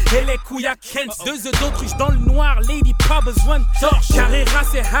et les couilles à Kent. 2 œufs d'autruche dans le noir, lady pas besoin de torche. Carrera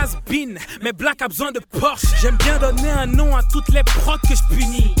c'est has-been, mais Black a besoin de Porsche. J'aime bien donner un nom à toutes les prods que je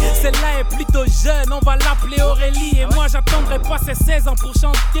punis. Celle-là est plutôt jeune, on va l'appeler Aurélie. Aurélie et moi j'attendrai pas ses 16 ans pour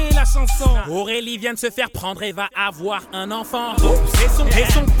chanter la chanson. Aurélie vient de se faire prendre et va avoir un enfant.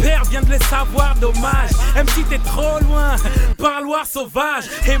 Et son père vient de le savoir, dommage. Même si t'es trop loin, parloir sauvage.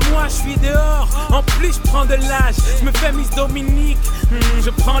 Et moi je suis dehors, en plus je prends de l'âge. Je me fais Miss Dominique, je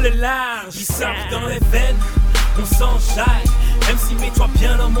prends le large. Ils savent dans les veines, on s'enjaille. Même si mets-toi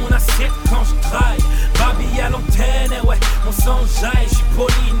bien dans mon assiette quand je traille. Babi à l'antenne, et ouais, on s'enjaille. J'suis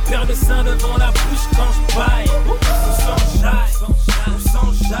poli, une paire de seins devant la bouche quand je baille. On s'enjaille, on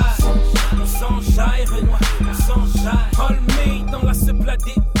s'enjaille, on s'enjaille, Renoir, on s'enjaille. All me dans la seupla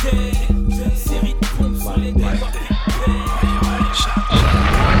d'été. Série de pompes sur les doigts pipés.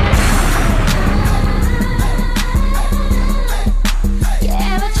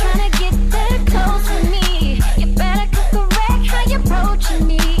 Approaching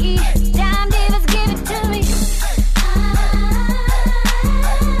me, damn divas, give it to me.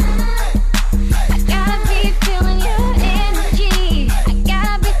 I gotta be feeling your energy. I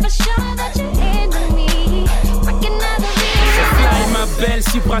gotta be for sure that you're into me. Recognize the Fly ma belle,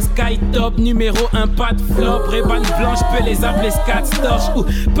 Supra Sky Top, numéro 1, pas de flop. Ray-Ban blanche, j'peux les appeler Scat Storch ou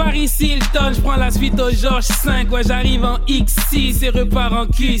Paris Hilton, j'prends la suite au Georges 5. Ouais, j'arrive en X6 et repars en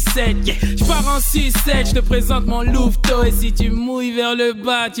Q7. Yeah. J'pars en sucette, j'te présente mon louveteau. Et si tu mouilles vers le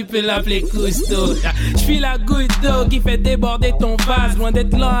bas, tu peux l'appeler Cousteau. J'suis la goutte d'eau qui fait déborder ton vase. Loin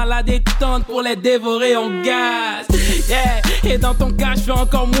d'être lent à la détente pour les dévorer en gaz. Yeah. Et dans ton cas, j'fais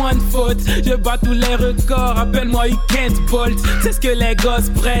encore moins de fautes. Je bats tous les records, appelle-moi Usain Bolt. C'est ce que les gosses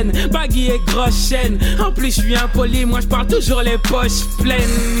prennent, baggy et grosse chaîne. En plus j'suis impoli, moi j'parle toujours les poches pleines.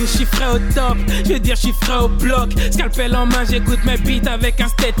 J'suis frais au top, je veux dire j'suis frais au bloc. Scalpel en main, j'écoute mes beats avec un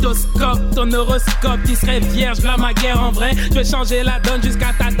stéthoscope. Ton horoscope, tu serais vierge, v'là ma guerre en vrai. Je vais changer la donne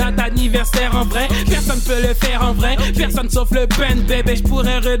jusqu'à ta date anniversaire en vrai. Personne peut le faire en vrai, personne sauf le pen bébé.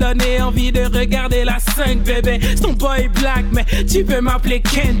 J'pourrais redonner envie de regarder la 5 bébé. C'est ton boy Black mais tu peux m'appeler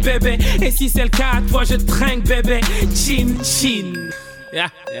Kent bébé. Et si c'est le cas, toi je trinque bébé. Chin chin. Yeah,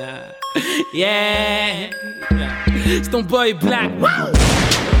 yeah, yeah, yeah. C'est ton boy Black.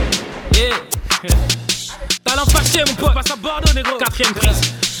 Yeah. Talent fâché mon pote, passe à Bordeaux négro. 4ème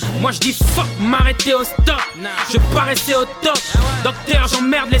prise. Moi je dis fuck, m'arrêter au stop. Je pas rester au top. Docteur,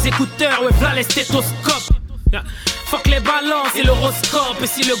 j'emmerde les écouteurs, ouais v'là les stéthoscopes. Yeah. Fuck les balances et l'horoscope. Et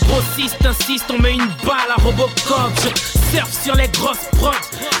si le grossiste insiste, on met une balle à Robocop. Je surfe sur les grosses prods.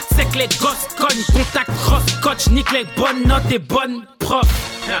 C'est que les gosses cognent, contact cross-coach. Nique les bonnes notes et bonnes profs.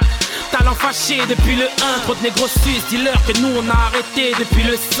 Yeah. Talent fâché depuis le 1. Trop de négros sus, dis-leur que nous on a arrêté depuis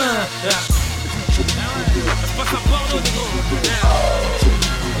le sein. Yeah. Je passe à Bordeaux négro.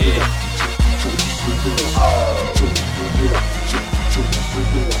 Yeah.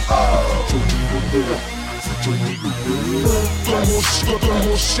 Dans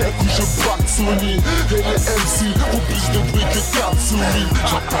mon chèque où je braque Sony. Et les MC ont plus de bruit que 4 souris.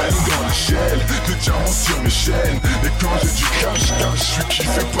 J'appelle dans l'échelle, des diamants sur mes chaînes. Et quand j'ai du cash, je suis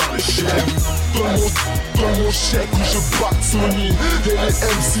kiffé par les chaînes. Dans mon chèque où je braque Sony. Et les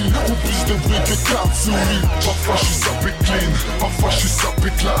MC ont plus de bruit que 4 souris. Parfois je suis sapé clean, parfois je suis sapé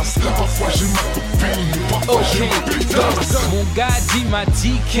classe. Parfois j'ai ma copine, parfois j'ai ma pétasse. Mon gars m'a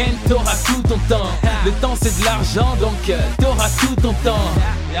dit Ken, t'auras tout ton temps. Le temps c'est de l'argent donc t'auras tout ton temps.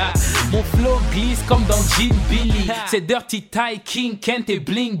 Yeah. Mon flow glisse comme dans Jim Billy. C'est Dirty Ty King, Kent et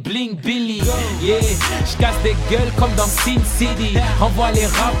Bling Bling Billy. Yeah, j'casse des gueules comme dans Sin City. Envoie les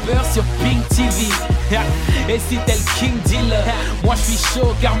rappeurs sur Pink TV. Yeah. Et si t'es le King Dealer, moi j'suis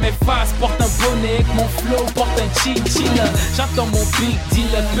chaud car mes faces portent un bonnet et que mon flow porte un chinchilla. J'attends mon big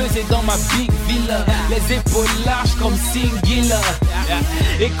deal, pesé dans ma big villa. Les épaules larges comme Singilla.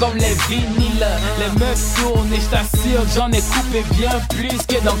 Yeah. Et comme les vinyles, les meufs tournent et j't'assure que j'en ai coupé bien plus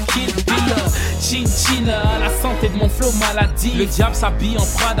que dans Kill Bill. Chin chin à la santé de mon flow maladie. Le diable s'habille en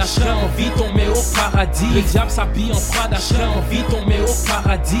Prada, j'serais envie tomber au paradis. Le diable s'habille en Prada, j'serais envie tomber au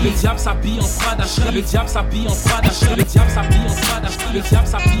paradis. Le diable s'habille en Prada, le diable s'habille en Prada, le diable s'habille en Prada, le diable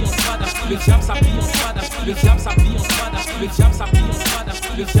s'habille en Prada, le diable s'habille en Prada, le diable s'habille en Prada, le diable s'habille en Prada,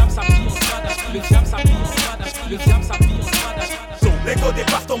 le diable s'habille en Prada, le diable s'habille en Prada, le diable s'habille en Prada. L'ego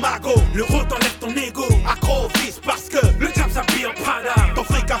dépasse ton magot, l'euro t'enlève ton ego. Accro au vice parce que le diable s'habille en Prada. Ton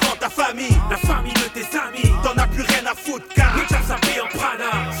fric avant ta famille, la famille de tes amis. T'en as plus rien à foutre car le diable s'habille en Prada.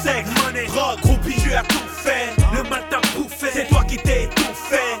 Sex, money, drogue, groupie, tu as tout fait. Le mal t'a bouffé, c'est toi qui t'es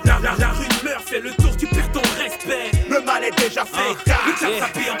étouffé. La rumeur fait le tour, tu perds ton respect. Le mal est déjà fait car le diable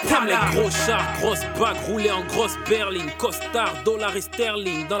s'habille en Prada. T'aimes les gros chars, grosses grosse bague roulée en grosse berline, costard, dollar et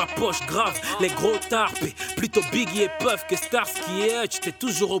sterling dans la poche grave, les gros tarpes, plutôt Biggie et Puff que Starsky et Hutch, t'es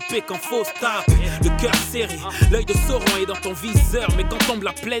toujours OP quand faut tape, le cœur serré, l'œil de Sauron est dans ton viseur, mais quand tombe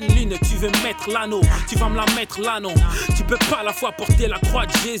la pleine lune, tu veux mettre l'anneau, tu vas me la mettre là non, tu peux pas à la fois porter la croix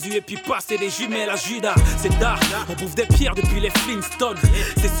de Jésus et puis passer des jumelles à Judas, c'est dark, on bouffe des pierres depuis les Flintstones,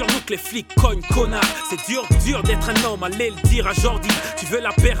 c'est sur nous que les flics cognent connard, c'est dur d'être un homme, allez le dire à Jordi, tu veux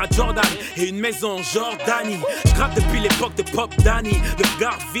la paire à Jordan et une maison en Jordanie, je gratte depuis l'époque de Pop Danny, le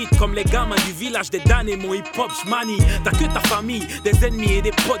regard vide comme les gamins du village des damnés, mon hip hop j'manie, t'as que ta famille, des ennemis et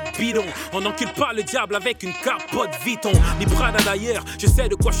des potes bidons, on n'encule pas le diable avec une capote Vuitton, ni Prada d'ailleurs, je sais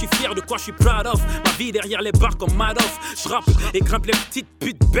de quoi je suis fier, de quoi je suis proud of, ma vie derrière les barres comme Madoff, je rappe et grimpe les petites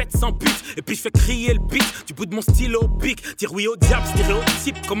putes bêtes sans but, et puis je fais crier le beat, du bout de mon stylo pic, dire oui au diable,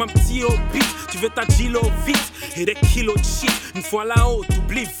 stéréotype comme un petit hobbit, tu veux ta gilo vite, et des kilos de shit, une fois là-haut,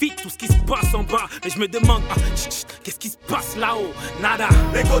 t'oublies vite tout ce qui se passe en bas, mais je me demande, qu'est-ce qui se passe là-haut, nada,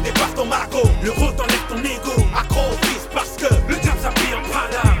 l'ego dépasse ton magot, l'euro t'enlève ton ego, accro au vice parce que le diable s'habille en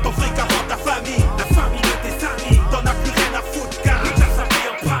Prada, ton fric avant ta famille, la famille de tes amis, t'en as plus rien à foutre car le diable s'habille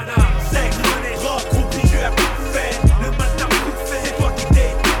en Prada, sexe, monnaie, rock, groupie, tu as tout fait, le mal t'a tout fait, c'est toi qui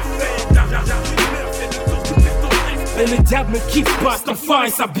t'es tout fait, d'argent, tu meurs, c'est de tout, tu perds ton respect, et le diable me kiffe pas, cet enfoiré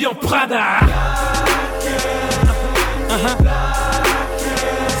s'habille en Prada.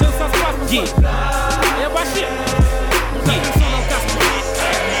 C'est où ça se passe, mon gars? Y'a pas chier.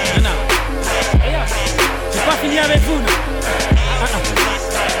 J'ai pas fini avec vous, non?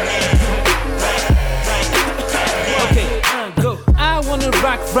 Ok, go. I wanna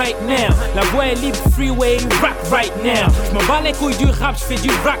rock right now. La voix est libre, freeway, rock right now. J'm'en bats les couilles du rap, j'fais du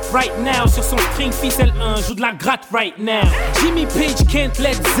rock right now. Sur son string ficelle 1, joue de la gratte right now. Jimmy Page can't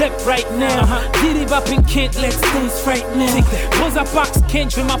let Zepp right now. Diddy Bopin' can't let Stace right now. Rosa Parks can't,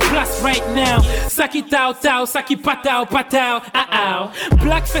 j'fais ma place right now. Saki tao tao, saki patao patao, ah ah.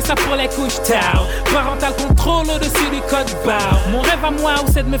 Black fait ça pour les couches tao. Parental contrôle au-dessus du code barre. Mon rêve à moi,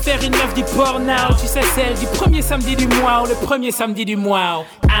 c'est de me faire une meuf du porno. Tu sais, celle du premier samedi du mois ou le premier samedi du mois.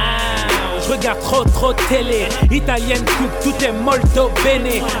 Ah, je regarde trop de télé. Italienne coupe, tout est molto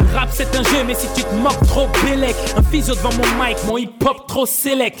bene. Rap c'est un jeu, mais si tu te moques trop bélec. Un physio devant mon mic, mon hip hop trop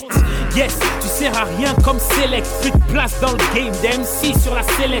select. Yes, tu sers à rien comme select. Plus de place dans le game d'MC sur la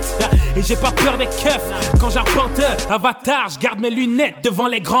select. Et j'ai pas peur des keufs. Quand j'arpente Avatar, je garde mes lunettes devant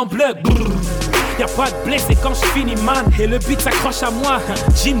les grands bleus. Y'a pas de blessé quand je finis man. Et le beat s'accroche à moi,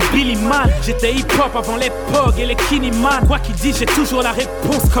 Jim Billy man. J'étais hip hop avant les Pog et les Kinney man. Quoi qu'il dise, j'ai toujours la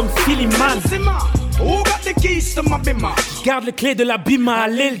réponse comme Philly man. Who got the keys to my bima? Garde les clés de la bima,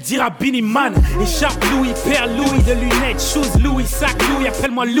 allez le dire à Binny man. Écharpe Louis, père Louis de lunettes, shoes Louis, sac Louis,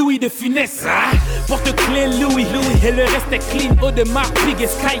 appelle-moi Louis de Funès. Porte-clés Louis, et le reste est clean. Audemars, Pig et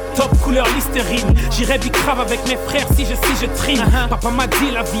Sky Top, couleur Listerine. J'irai bicrave avec mes frères si je trime. Papa m'a dit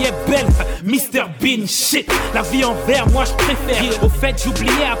la vie est belle, Mr Bean, shit. La vie en vert, moi je préfère. Au fait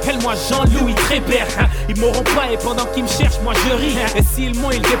j'oubliais, appelle-moi Jean-Louis Trébert. Ils m'auront pas et pendant qu'ils me cherchent, moi je ris. Et s'ils m'ont,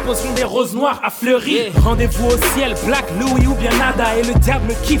 ils déposeront des roses noires à fleurir. Rendez-vous au ciel, Black Louis ou bien nada. Et le diable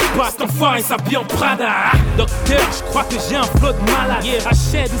me kiffe pas, cet enfoiré s'habille en Prada. Docteur, je crois que j'ai un flot de malade.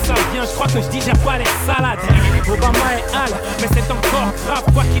 Rachède où ça vient, je crois que je digère pas les salades. Obama est Al, mais c'est encore grave.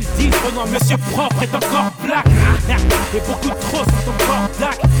 Quoi qu'ils disent, Renoir, monsieur propre est encore black. Et beaucoup trop sont encore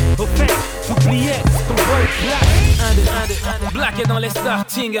black. Au fait, j'oubliais, ton boy black. Black est dans les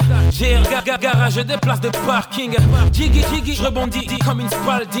starting. J'ai un garage, des places de parking. Jiggy, je rebondis comme une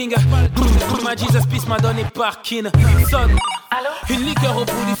Spalding. Ma Jesus Peace m'a donné parking. Sonne. Une liqueur au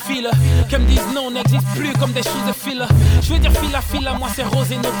bout du fil. Qu'elles me disent non, n'existe plus comme des choses de fil. Je veux dire fil à moi c'est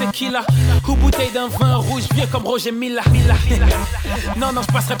rose et no tequila. Ou bouteille d'un vin rouge vieux comme Roger Mila. Non,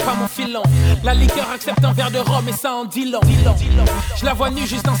 je passerai pas mon filon. La liqueur accepte un verre de rhum et ça en dit long. Je la vois nue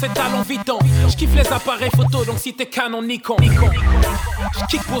juste dans ses talons Vuitton. Je kiffe les appareils photo donc si t'es Canon Nikon. Je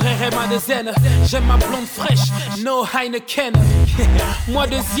kick pour RMA de Zen. J'aime ma blonde fraîche, no Heineken. Moi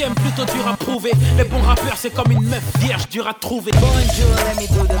deuxième plutôt dur à prouver. Les bons rappeurs c'est comme une meuf vierge dure à trouver. Bonjour, let me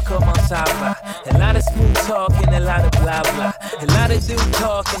do the comment ça va. A lot of smooth talking, a lot of blah blah. A lot of dude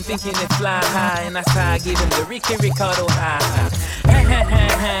talking, thinking they fly high. And that's how I give him the Ricky Ricardo high.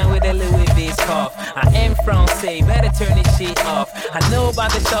 With a Louis V cough. I am Francais, better turn this shit off. I know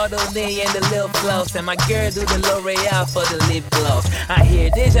about the Chardonnay and the lip gloss. And my girl do the L'Oreal for the lip gloss. I hear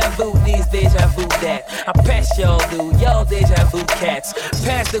deja vu this, deja vu that. I pass y'all do, y'all deja vu cats.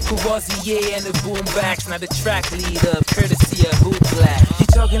 Pass the Courvoisier and the boom backs. Now the track lead up, courtesy of Boot Black. You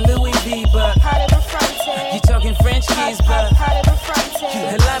talking Louis V, but you talking French kiss, but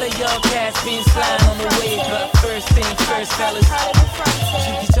a lot of y'all cats been sliding on the wave, but first thing first, fellas.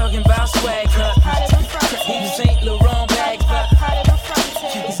 You talking about swag, cut.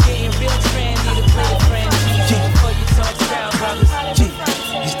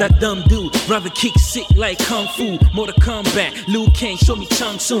 that dumb dude, rather kick sick like Kung Fu. Mortal Kombat, Liu Kang, show me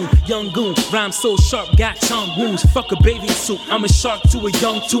Chung Soon. Young goon, rhyme so sharp, got tongue wounds. Fuck a bathing suit, I'm a shark to a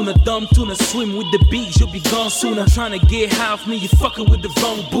young tuna. Dumb tuna, swim with the bees, you'll be gone sooner. Trying to get high off me, you fucking with the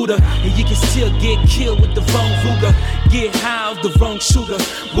wrong Buddha. And you can still get killed with the wrong Ruger. Get high off the wrong sugar.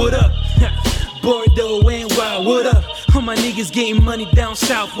 What up? Bordeaux and wild, what up? All my niggas getting money down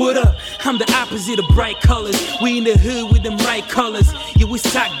south, what up? I'm the opposite of bright colors. We in the hood with them right colors. Yeah, we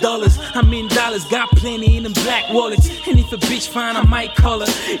stock dollars, I'm in dollars. Got plenty in them black wallets. And if a bitch fine, I might call her.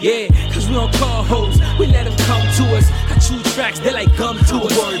 Yeah, cause we don't call hoes, we let them come to us. I chew tracks, they like gum to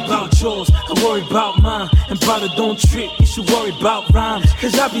us. I worry about yours, I worry about mine. And brother, don't trip, you should worry about rhymes.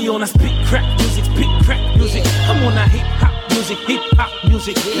 Cause I be on a spit crack music, I'm on a hip-hop music,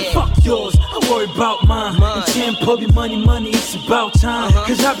 yeah. Fuck yours, I worry about mine. And tempo be money, it's about time.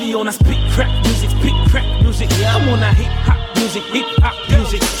 Cause I be on a spit crack music, yeah. I'm on a hip-hop music.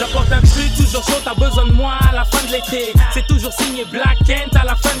 J'apporte un flux toujours chaud, t'as besoin de moi à la fin de l'été. C'est toujours signé Black Kent à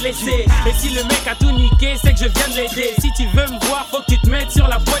la fin de l'essai. Et si le mec a tout niqué, c'est que je viens de l'aider. Si tu veux me voir, faut que tu te mettes sur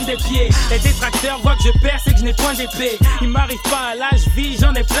la pointe des pieds. Les détracteurs voient que je perds, c'est que je n'ai point d'épée. Il m'arrive pas à l'âge vie,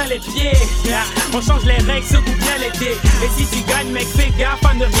 j'en ai plein les pieds. On change les règles, secoue bien l'été. Et si tu gagnes, mec, fais gaffe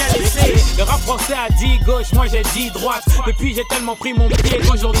à ne rien laisser. Le rap français a dit gauche, moi j'ai dit droite. Depuis j'ai tellement pris mon pied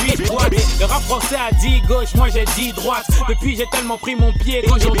qu'aujourd'hui je droite. Le rap français a dit gauche, moi j'ai dit droite. Depuis j'ai tellement pris mon pied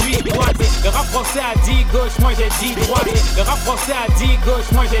qu'aujourd'hui je droite. Le rap français a dit gauche, moi j'ai dit droite. Le rap français a dit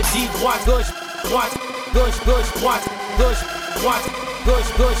gauche, moi j'ai dit droite. Droite, droite, droite.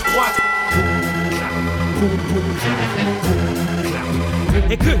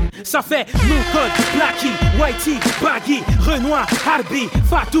 Et que ça fait mon code, Blacky, Whitey, Baggy, Renoir, Harbi,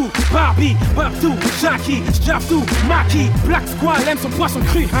 Fatou, Barbie, Bartou, Jackie, Jaftou, Maki, Black Squall aime son poisson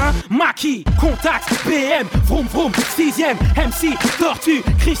cru, hein, Maki, Contact, BM, Vroom Vroom, 6ème, MC, Tortue,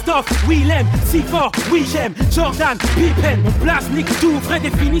 Christophe, Willem, si fort, oui j'aime, Jordan, Pippen, mon place nique tout, vraie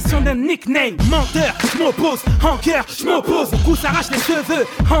définition d'un nickname, menteur, j'm'oppose, en cœur, j'm'oppose, beaucoup s'arrachent les cheveux,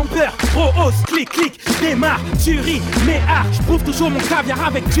 hamper, gros os, clic, j'démarre, tuerie, méhard, j'bouffe toujours mon caviar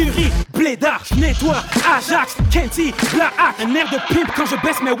avec du riz, blédard, j'nettoie, Ajax, Kenty, Black, un air de pimp quand je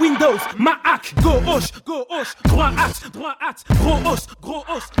baisse mes windows, ma hack, gauche, droit axe, gros os,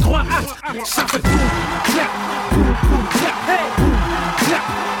 droit axe, ça fait boum, clap, hey, boum, clap,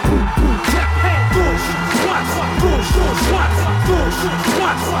 hey, gauche,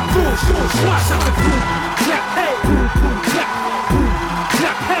 droite, ça fait boum, clap, hey, boum, clap,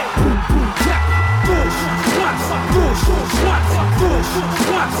 hey, boum, clap, gauche, droite,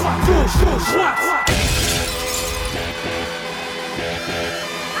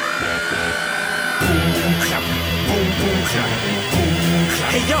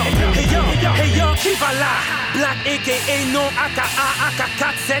 Hey yo, qui va là? Black aka non aka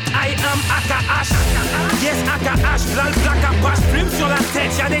 47 I am AKH. Yes AKH, v'là le Black à page, plume sur la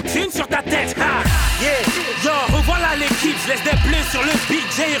tête, y'a des thunes sur ta tête. Ah, yeah, yo, revoilà l'équipe, j'laisse des bleus sur le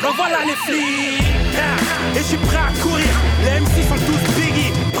BJ, revoilà les flics. Ah, et j'suis prêt à courir, les MC sont tous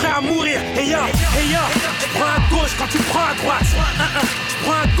biggie, prêts à mourir. Hey yo, j'prends à gauche quand tu prends à droite.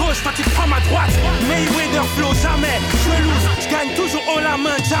 J'prends à gauche quand tu prends ma droite. Mayweather flow, jamais, je lose, j'gagne toujours haut la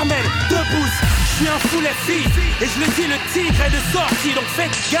main, jamais, debout. Je suis un fou les filles, et je le dis, le tigre est de sortie. Donc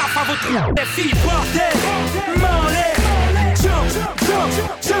faites gaffe à votre trou. Les filles, bordel, m'enlève, jump.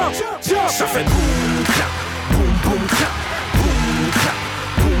 Ça fait boum, clap, boum, clap, boum, clap,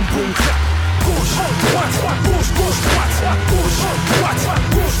 boum, clap. Gauche, droite, gauche, droite, ça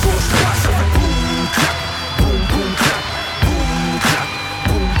fait boum, clap, boum, clap, boum, clap,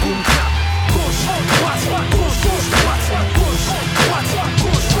 boum, clap. Gauche, droite, gauche, droite.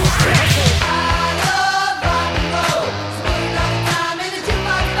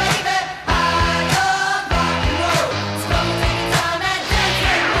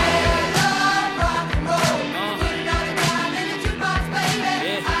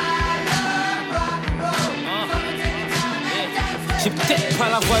 J'ai peut-être pas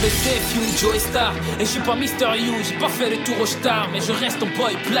la voix de Safe You, Joey Star. Et je suis pas Mr. You, j'ai pas fait le tour au star. Mais je reste ton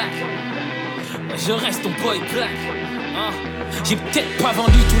boy black. J'ai peut-être pas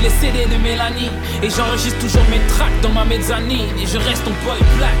vendu tous les CD de Mélanie. Et j'enregistre toujours mes tracks dans ma mezzanine. Et je reste ton boy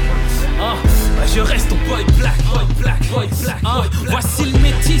black. Je reste ton boy black. Voici le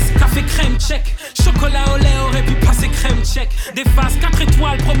métis, café crème check. Chocolat au lait aurait pu passer crème check. Des faces 4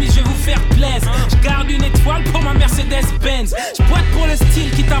 étoiles, promis je vais vous faire plaisir. Je garde une étoile pour ma Mercedes-Benz. Je boite pour le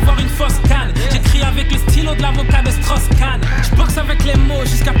style, quitte à avoir une fausse canne. J'écris avec le stylo de l'avocat de Strauss-Kahn. Je boxe avec les mots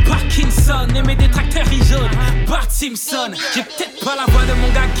jusqu'à Parkinson. Et mes détracteurs ils jaunent, Bart Simpson. J'ai peut-être pas pas la voix de mon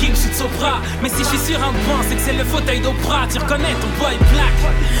gars Kim, je suis de Sopra. Mais si je suis sur un banc, c'est que c'est le fauteuil d'Oprah. Tu reconnais ton boy Black.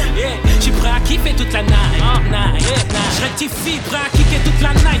 Yeah, je suis prêt à kiffer toute la night. Je rectifie, prêt à kicker toute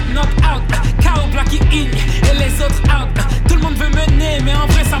la night. Knock out, KO, Blacky in et les autres out. Tout le monde veut mener, mais en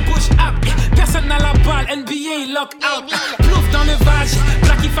vrai ça bouge up. Personne n'a la balle, NBA lock out. Plouf dans le vage,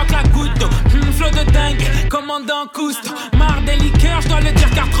 Blacky fuck la goutte d'eau. Flow de dingue, commandant Cousteau. Marre des liqueurs, je dois le dire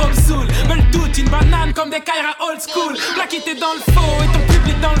car trop me saoule. Me le doute, une banane comme des Kaira old school. Blacky t'es dans le faux et ton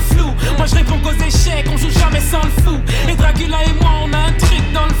public dans le flou. Moi je réponds qu'aux échecs, on joue jamais sans le fou. Et Dracula et moi on a un truc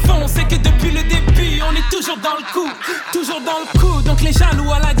dans le fond. C'est que depuis le début on est toujours dans le coup. Toujours dans le coup, donc les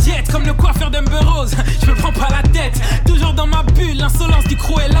jaloux à la diète. Comme le coiffeur d'Umber Rose, je me prends pas la tête. Toujours dans ma bulle, l'insolence du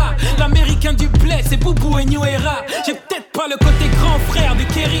crew est là. L'américain du bled, c'est Boubou et New Era. J'ai peut-être pas le côté grand frère de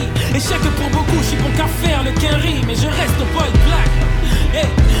Kerry. Et je sais que pour beaucoup je suis bon qu'à faire le Kerry. Mais je reste ton boy Black. Hey,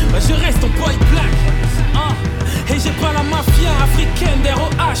 je reste ton boy Black. Et j'ai pas la mafia africaine des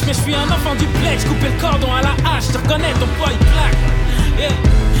ROH. Mais je suis un enfant du bled, je coupe le cordon à la hache. Je te reconnais ton boy Black. Yeah.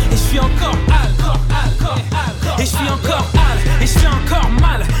 Et je suis encore et je suis encore et je fais encore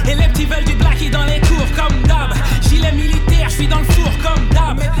mal. Et les petits veulent du Blacky dans les cours comme d'hab. Gilet militaire, je suis dans le four comme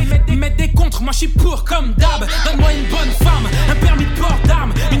d'hab. Mettre des contres, moi je suis pour comme d'hab. Donne-moi une bonne femme, un permis de port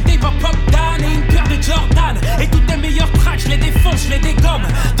d'armes, une tape à pop Dan et une paire de Jordan. Et toutes tes meilleurs tracks, je les défonce, je les dégomme.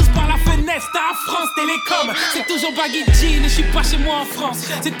 Tous par la fenêtre, t'as France Télécom. C'est toujours baggy jean et je suis pas chez moi en France.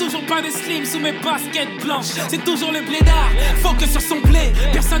 C'est toujours pas de slim sous mes baskets blanches. C'est toujours le blédard, focus sur son blé.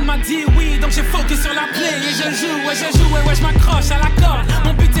 Personne m'a dit oui, donc j'ai focus sur la play. Et je joue, ouais, je m'accroche à la corde.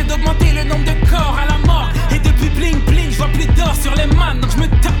 Mon but c'est d'augmenter le nombre de corps à la mort. Et depuis bling bling, je vois plus d'or sur les man. Donc je me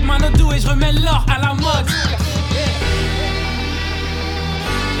tape Manodou et je remets l'or à la mode.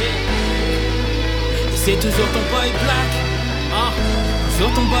 C'est toujours ton boy Black,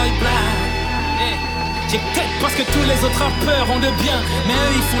 toujours ton boy Black. J'ai peut-être parce que tous les autres rappeurs ont de bien, mais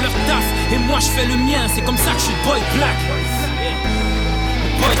eux ils font leur taf et moi je fais le mien. C'est comme ça que je suis boy Black.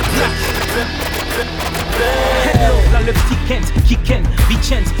 Boy Black. Hello, là le petit Kent qui ken,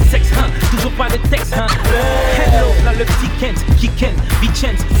 Vicence, sex, toujours pas de texte, Hello, là le petit Kent qui ken,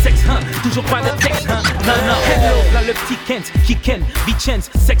 Vicence, sex, toujours pas de texte, non. Hello, là le petit Kent qui ken, Vicence,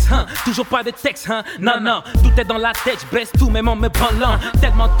 sex, toujours pas de texte, non. Tout est dans la tête, je baisse tout même en me branlant.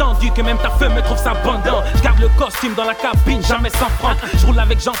 Tellement tendu que même ta feu me trouve ça bandant. Je garde le costume dans la cabine, jamais sans franc. Je roule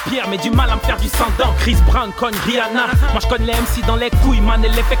avec Jean-Pierre, mais du mal à me faire du sang dent. Chris Brown cogne Rihanna, moi je cogne les MC dans les couilles, man. Et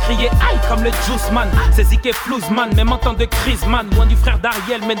les fait crier aïe comme le Juice Man. C'est Ziké Flouzman, même en temps de crise, man. Loin du frère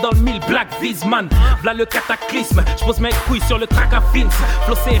d'Ariel, mais dans le mille Black Visman. V'là le cataclysme, j'pose mes couilles sur le track à Vince.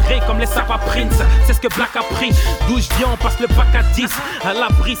 Flow serré comme les sapes à Prince. C'est ce que Black a pris, d'où je viens on passe le bac à 10. À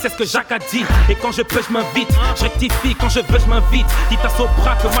l'abri c'est ce que Jacques a dit. Et quand je peux je m'invite, je rectifie quand je veux je m'invite. Dit à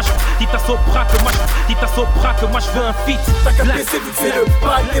Sopra que moi je, dit à Sopra que moi je, dit à Sopra que moi je veux un feat. T'as capté c'est vite fait le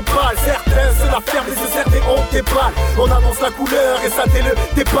bal des balles. Certains se la ferment et se servent et on déballe. On annonce la couleur et ça dès le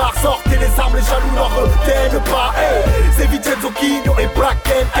départ. Sortez les armes, les jaloux n'en retiennent pas. C'est Vincenzo Quigno et Black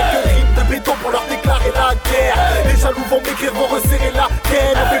Kent. Quelques rimes de béton pour leur déclarer la guerre. Les jaloux vont m'écrire, vont resserrer la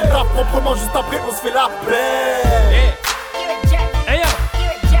ken. On fait le taf proprement, juste après on se fait la paix. Hey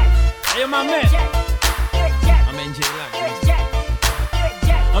yo my man.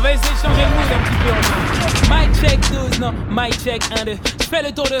 On va essayer de changer le mood un petit peu ensemble. Mic check 12, non, mic check 1, 2. J'fais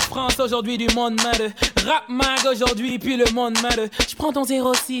le tour de France aujourd'hui, du monde main de rap mag aujourd'hui, puis le monde main de. J'prends ton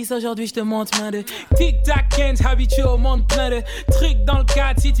 06 aujourd'hui, j'te monte main de. Tic tac Kent, habitué au monde plein de trucs dans le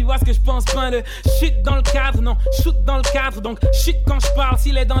cadre, si tu vois ce que j'pense plein de. Chute dans le cadre, non, shoot dans le cadre, donc chute quand j'parle,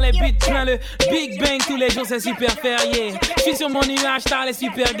 s'il est dans les beats plein de. Big bang tous les jours, c'est super férié. J'suis sur mon nuage, t'as les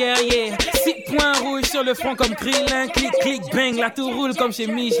super guerriers. 6 points rouges sur le front comme Krillin. Clic clic bang, la tour roule comme chez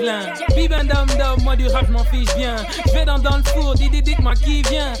Michelin. Bibin dom dom, moi du rap j'm'en fiche bien. J'vais dans le four, dites-moi qui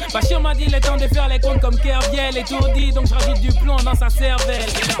vient. Bachir m'a dit le temps de faire les comptes comme Kerviel. Étourdi, donc j'rajoute du plomb dans sa cervelle.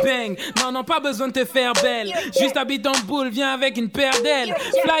 Bang, non, pas besoin de te faire belle. Juste habite en boule, viens avec une paire d'ailes.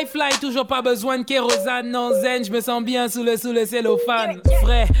 Fly, toujours pas besoin de kérosane. Non zen, j'me sens bien sous le cellophane.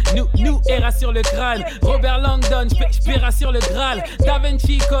 Frais, nous, era sur le crâne. Robert Langdon, j'paiera sur le Graal. Da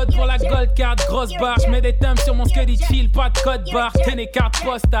Vinci Code pour la gold card, grosse barre. J'mets des thèmes sur mon scuddy chill, pas de code barre. Tenez carte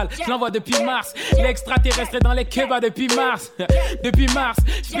postale, j'l'envoie depuis mars. L'extraterrestre est dans les kebabs depuis mars. Depuis mars. Mars.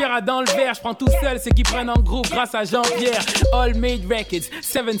 J'pire dans le verre, j'prends tout seul ceux qui prennent en groupe grâce à Jean-Pierre. All made records,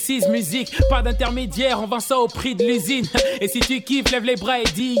 7-6 musique, pas d'intermédiaire, on vend ça au prix de l'usine. Et si tu kiffes, lève les bras et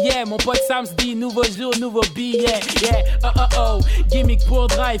dis yeah. Mon pote Sam se dit nouveau jour, nouveau billet. Yeah, oh, gimmick pour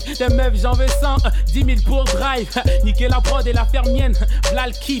drive. Des meufs, j'en veux 100, 10 000 pour drive. Niquer la prod et la faire mienne, v'là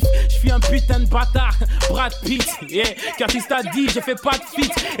le kiff. J'suis un putain de bâtard, Brad Pitt. Yeah, Curtis t'a dit, je fais pas de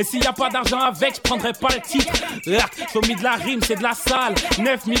feat. Et s'il y a pas d'argent avec, j'prendrai pas le titre. J'au mis de la rime, c'est de la salle.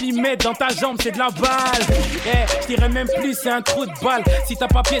 9 mm dans ta jambe, c'est de la balle. Yeah, j'dirais même plus, c'est un trou de balle. Si t'as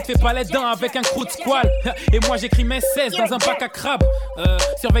papier, te fais pas les dents avec un crew de squale. Et moi j'écris mes 16 dans un bac à crabe.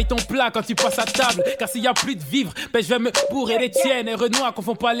 Surveille ton plat quand tu passes à table. Car s'il y a plus de vivres, ben je vais me bourrer les tiennes. Et Renoir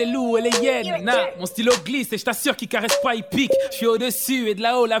confond pas les loups et les hyènes. Nah, mon stylo glisse et je t'assure qu'il caresse pas, il pique. Je suis au-dessus et de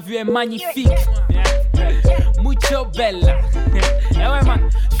là-haut la vue est magnifique. Mucho bella. Eh ouais man,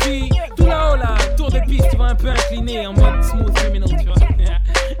 je suis tout là-haut là, tour de piste, tu vois un peu incliné en mode smooth criminal, tu vois.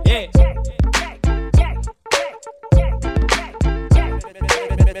 Yeah.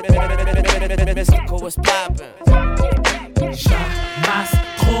 Mystykal, what's poppin'?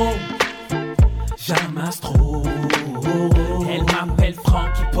 Jamastro. Elle m'appelle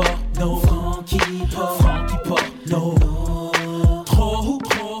Francky Porno. Francky Porno.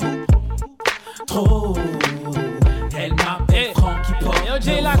 Trop. Elle m'appelle Francky Porno. Et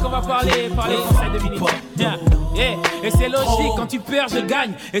OJ là qu'on va parler dans ces 2 minutes. Yeah. Et c'est logique, quand tu perds, je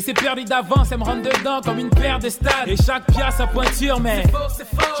gagne. Et c'est perdu d'avance, elle me rentre dedans comme une paire de stades. Et chaque pièce à pointure, mais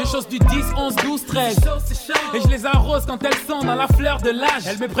je chose du 10, 11, 12, 13. Et je les arrose quand elles sont dans la fleur de l'âge.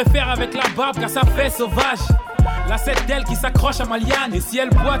 Elle me préfère avec la barbe car ça fait sauvage. Là c'est elle qui s'accroche à ma liane. Et si elle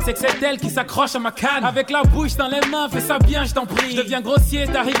boite c'est que c'est elle qui s'accroche à ma canne. Avec la bouche dans les mains, fais ça bien je t'en prie. Je deviens grossier,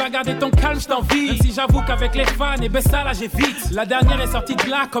 t'arrives à garder ton calme, je t'envie. Même si j'avoue qu'avec les fans, et ben ça là j'évite. La dernière est sortie de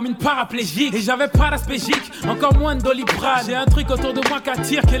là comme une paraplégique. Et j'avais pas d'aspect gique, encore moins de Doliprane. J'ai un truc autour de moi qui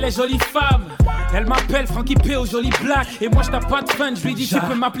attire que les jolies femmes. Elle m'appelle Francky P au joli black. Et moi je t'ai pas de fun, je lui dis tu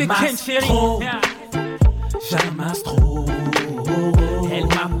peux m'appeler Ken chérie. Jamastro. Elle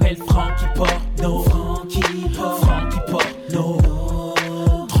m'appelle Francky Porno. Francky Porno.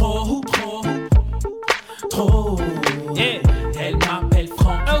 Trop. Yeah. Elle m'appelle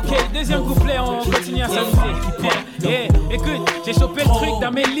Francky. Ok, deuxième couplet, on continue à s'amuser. Yeah. Écoute, j'ai chopé le truc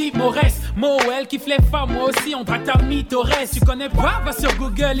d'Amélie Morès. Mo, elle kiffe les femmes, moi aussi on drague ta mythorès. Tu connais pas, va sur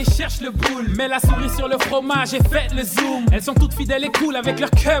Google et cherche le boule. Mets la souris sur le fromage et faites le zoom. Elles sont toutes fidèles et cool avec leur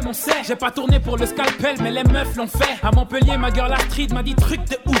cum, on sait. J'ai pas tourné pour le scalpel, mais les meufs l'ont fait. À Montpellier, ma girl Astrid m'a dit truc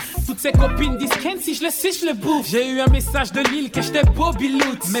de ouf. Toutes ses copines disent Ken, si je le bouffe. J'ai eu un message de Lille que j'étais Bobby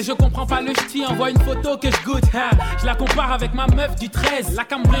Loot. Mais je comprends pas le ch'ti, envoie une photo que je goûte. Je la compare avec ma meuf du 13. La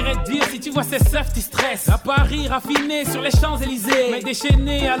cambrierait de dire, si tu vois ses seufs, tu stresses. À Paris, raffiné sur les Champs-Élysées. Mais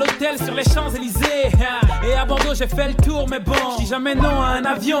déchaîné à l'hôtel sur les Champs-Élysées. Et à Bordeaux, j'ai fait le tour, mais bon, je dis jamais non à un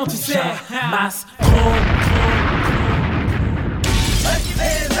avion, tu sais. Masse trop.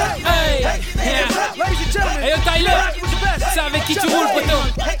 Hey, hey, yo Tyler, c'est avec qui tu roules, poteau?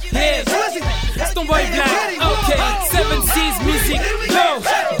 Hey, c'est ton boy Black. Ok, 7-6 musique, go.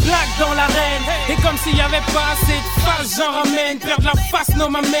 Black dans l'arène. Et comme s'il y avait pas assez de face, j'en ramène. Perdre la face, non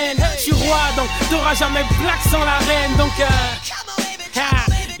m'amène. J'suis roi, donc t'auras jamais Black sans la reine. Donc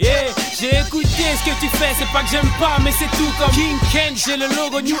yeah, j'ai écouté ce que tu fais, c'est pas que j'aime pas, mais c'est tout comme King Kent, j'ai le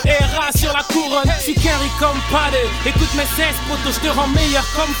logo New Era sur la couronne. J'suis carry comme Paddle, écoute mes 16 potos, j'te rends meilleur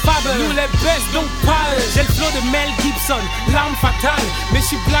comme Fable. Nous les best donc pas j'ai le flow de Mel Gibson, l'arme fatale. Mais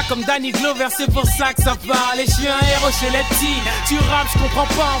j'suis black comme Danny Glover, c'est pour ça que ça parle. Et j'suis un héros chez les petits, tu rappes, j'comprends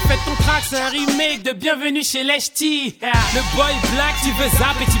pas, en fait ton track c'est un remake de Bienvenue chez les ch'tis. Le boy black, tu veux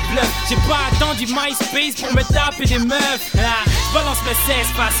zap et tu bluffes. J'ai pas attendu MySpace pour me taper des meufs. J'balance mes 16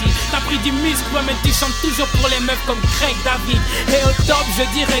 facile, t'as pris du muscle, ouais, mais tu chantes toujours pour les meufs comme Craig David. Et au top, je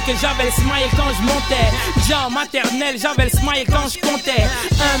dirais que j'avais le smile quand je montais. Déjà en maternelle, j'avais le smile quand je comptais.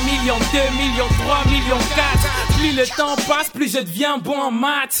 1 million, 2 millions, 3 millions, 4. Plus le temps passe, plus je deviens bon en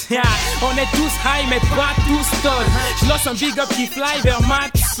maths. On est tous high, mais pas tous stone. Je lance un big up qui fly vers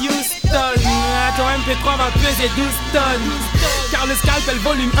Max Houston. Ton MP3 va peser 12 tonnes. Car le scalpel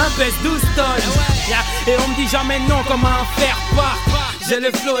volume 1 pèse 12 tonnes. Et on me dit jamais non, comment en faire part. J'ai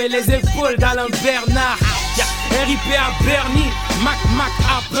le flow et les épaules d'Alain Bernard. RIP à Bernie, Mac,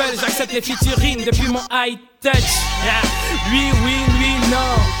 Apple. J'accepte les featuring depuis mon high touch. Lui oui, lui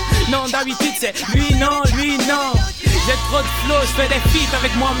non. Non, d'habitude c'est lui non. J'ai trop de flow, je fais des feats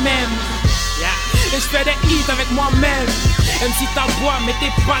avec moi-même. Et je fais des hits avec moi-même. Même si t'as bois, mais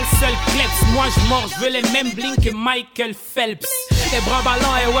t'es pas le seul kleps. Moi j'mords, je veux les mêmes bling que Michael Phelps. Les bras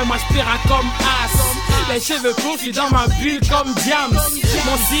ballants, et ouais, moi j'pire comme as. les cheveux courts, je suis dans ma bulle comme Diams.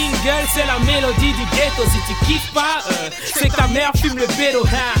 Mon single, c'est la mélodie du ghetto. Si tu kiffes pas, c'est que ta mère fume le bédo.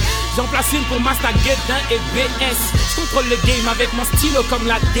 J'en place une pour Master Guetin et BS. Je contrôle le game avec mon stylo comme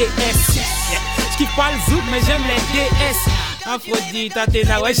la DS. Je kiffe pas le zouk, mais j'aime les DS. Aphrodite,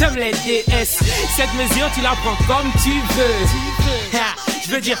 Athéna, ouais j'aime les DS. Cette mesure tu la prends comme tu veux.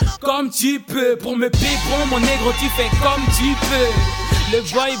 Je veux dire comme tu peux. Pour me pépon mon négro tu fais comme tu peux. Le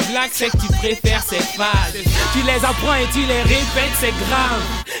boy black c'est que tu préfères ses phases. Tu les apprends et tu les répètes, c'est grave.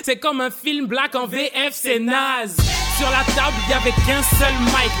 C'est comme un film black en VF, c'est naze. Sur la table y'avait qu'un seul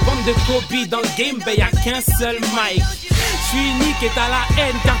mic. Bande de copies dans le game, ben y'a qu'un seul mic. Je suis unique et t'as la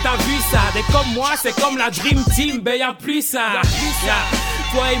haine car t'as vu ça. Des comme moi c'est comme la Dream Team, ben y'a plus ça.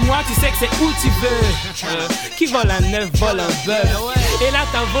 Toi et moi tu sais que c'est où tu veux. Qui vole un œuf vole un bœuf. Et là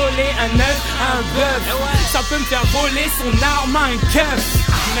t'as volé un œuf à un bœuf. Ça peut me faire voler son arme à un keuf.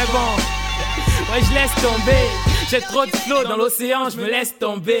 Mais bon, ouais je laisse tomber. J'ai trop de flow dans l'océan, je me laisse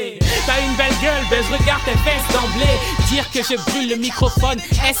tomber. T'as une belle gueule, ben je regarde tes fesses d'emblée. Dire que je brûle le microphone,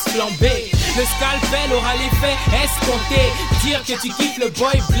 est-ce flambé? Le scalpel aura l'effet escompté. Dire que tu kiffes le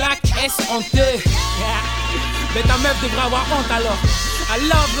boy black, est-ce honteux? Mais ta meuf devrait avoir honte alors. I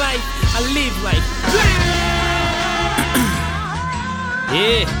love life, I live life.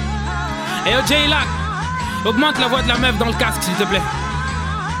 Hey yo J-Lock, augmente la voix de la meuf dans le casque s'il te plaît.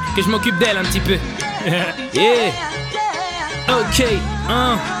 Que je m'occupe d'elle un petit peu. Yeah. Ok,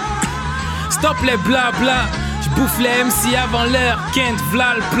 stop les blabla. J'bouffe les MC avant l'heure. Kent,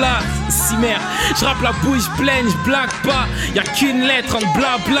 v'là le plat. Si merde, j'rappe la bouche pleine, j'blague pas. Y'a qu'une lettre entre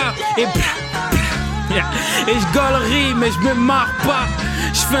blabla et bla. Et j'gaulerie mais j'me marre pas.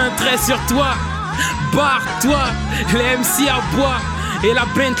 J'fais un trait sur toi, barre-toi. Les MC à bois et la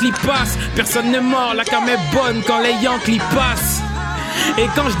Bentley passe. Personne ne mord, la cam est bonne quand les Yankees passent. Et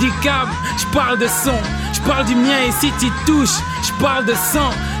quand je dis cam, je parle de son, je parle du mien et si tu touches, je parle de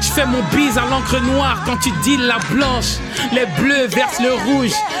sang. Je fais mon bise à l'encre noire quand tu dis la blanche. Les bleus versent le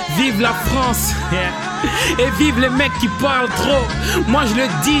rouge, vive la France. Et vive les mecs qui parlent trop. Moi je le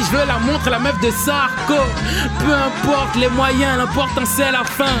dis, je veux la montre, la meuf de Sarko. Peu importe les moyens, l'important c'est la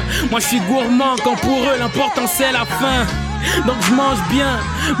fin. Moi je suis gourmand quand pour eux l'important c'est la fin. Donc je mange bien,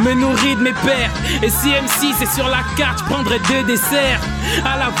 me nourris de mes pères. Et si MC c'est sur la carte, je prendrai 2 desserts.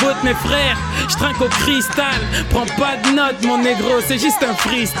 À la vôtre mes frères, je trinque au cristal. Prends pas de notes mon négro, c'est juste un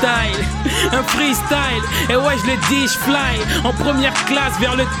freestyle. Un freestyle, et ouais je le dis, je fly en première classe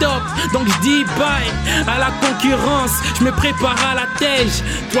vers le top. Donc je dis bye à la concurrence, je me prépare à la tège.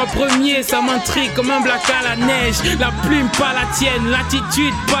 Toi premier, ça m'intrigue comme un Blacka à la neige. La plume pas la tienne,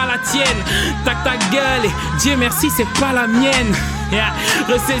 l'attitude pas la tienne. Tac ta gueule et Dieu merci c'est pas la mienne.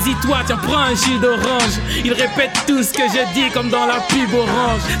 Ressaisis-toi, tiens prends un jus d'orange. Il répète tout ce que je dis comme dans la pub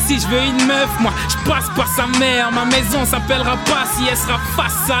Orange. Si je veux une meuf, moi je passe par sa mère. Ma maison s'appellera pas si elle sera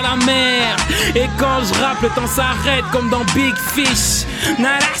face à la mer. Et quand je rappe le temps s'arrête comme dans Big Fish.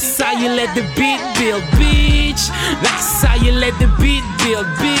 Now that's how you let the beat build, bitch. That's how you let the beat build,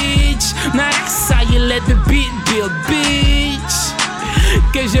 bitch. Now that's how you let the beat build, bitch.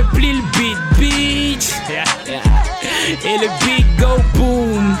 Que je plie le beat, bitch. Et le beat go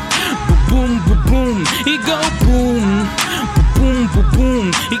boom, boom, boom, boom. It go boom, boom, boom,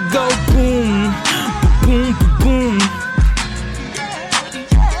 boom. It go boom, boom, boom, boom.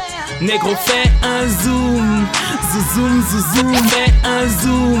 Négro fais un zoom, zoom, zoom, fais un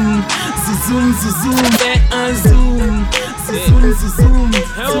zoom, zoom, zoom, fais un zoom, zoom, zoom.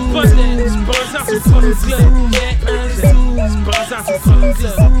 Hey on pote, c'est pas ça, c'est pas le club. Fais un zoom, c'est pas ça, c'est pas le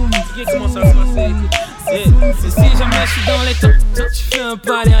club. Tu sais comment ça se passe. Et si jamais je suis dans les tops, tu fais un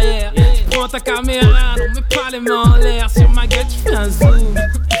pas derrière. Tu prends ta caméra, non mets pas les mains en l'air. Sur ma gueule tu fais un zoom,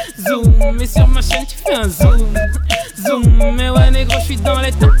 zoom. Et sur ma chaîne tu fais un zoom, zoom. Mais ouais négro je suis dans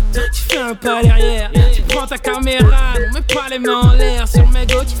les tops, tu fais un pas derrière. Tu prends ta caméra, non mets pas les mains en l'air. Sur mes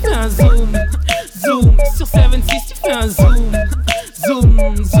go tu fais un zoom, zoom. Sur 7-6 tu fais un zoom,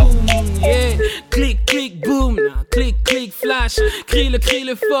 zoom, zoom. Yeah, clic, clic, boom. Clic, clic, flash. Crie le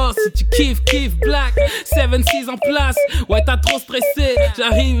fort si tu kiffes, kiff black. 7-6 en place, ouais t'as trop stressé.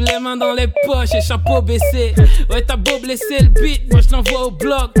 J'arrive les mains dans les poches et chapeau baissé. Ouais t'as beau blesser le beat, moi je l'envoie au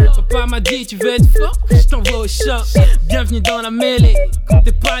bloc. Papa m'a dit tu veux être fort, je t'envoie au choc. Bienvenue dans la mêlée, quand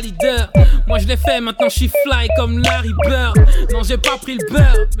t'es pas leader. Moi je l'ai fait, maintenant je suis fly comme Larry Bird. Non j'ai pas pris le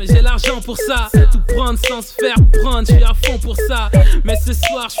beurre, mais j'ai l'argent pour ça. Tout prendre sans se faire prendre, je suis à fond pour ça. Mais ce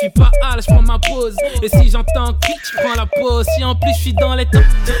soir je suis pas hal, je prends ma pause. Et si j'entends clic, je prends la pause. Si en plus je suis dans les tops,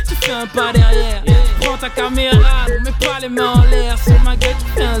 tu fais un pas derrière. Prends ta caméra, ne mets pas les mains en l'air. Sur ma gueule tu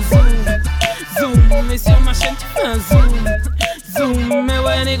fais un zoom, zoom. Et sur ma chaîne tu fais un zoom, zoom. Mais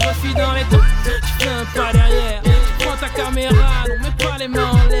ouais négro je suis dans les tops, tu fais un pas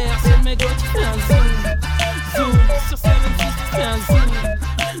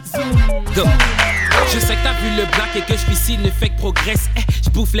Go. Je sais que t'as vu le black et que je ici ne fait que progresse. Je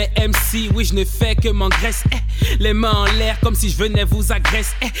bouffe les MC, oui je ne fais que m'engraisse. Les mains en l'air comme si je venais vous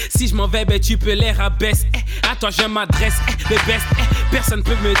agresser. Si je m'en vais, ben tu peux les rabaisser. À toi je m'adresse, le best, personne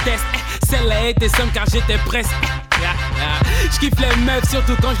peut me tester. Celle-là était somme car j'étais presse. Je kiffe les meufs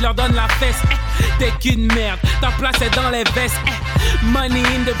surtout quand je leur donne la fesse. T'es qu'une merde, ta place est dans les vestes. Money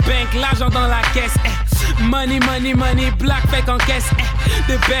in the bank, l'argent dans la caisse. Money, money, money, black fait qu'en caisse.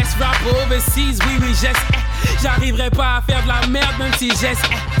 The best rapper overseas, oui, oui, j'esse. J'arriverai pas à faire de la merde même si j'esse.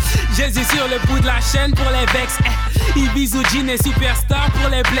 Jésus sur le bout de la chaîne pour les vex. Ibizu Jean et superstar pour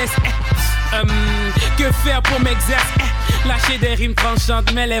les blesses. Que faire pour m'exercer? Lâcher des rimes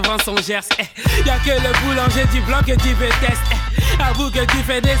tranchantes, mes lèvres en sont gerces. Y'a que le boulanger du blanc que tu détestes. Avoue que tu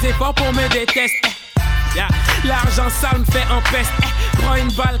fais des efforts pour me détester. L'argent sale me fait en peste. Prends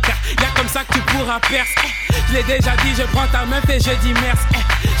une balle car y'a comme ça que tu pourras percer. Je l'ai déjà dit, je prends ta meuf et je dis merci.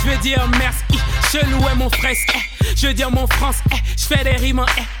 Je veux dire merci, chelou est mon fresque. Je veux dire mon France, je fais des rimes en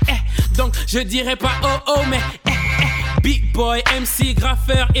donc je dirais pas oh oh mais Big boy, MC,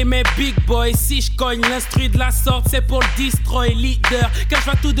 graffeur et mes big boys. Si je cogne l'instru de la sorte, c'est pour le destroy leader. Car je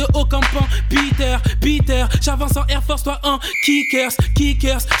vais tout de haut comme pan, Peter. J'avance en Air Force, toi en kickers.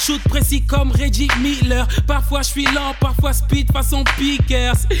 Shoot précis comme Reggie Miller. Parfois je suis lent, parfois speed façon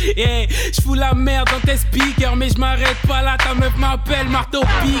pickers. Yeah, je fous la merde dans tes speakers. Mais je m'arrête pas là, ta meuf m'appelle marteau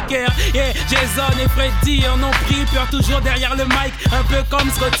piqueur. Yeah, Jason et Freddy en ont pris peur. Toujours derrière le mic, un peu comme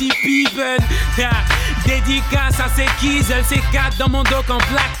Scottie Pippen. Yeah, dédicace à ces Kiesel, c'est 4 dans mon dos quand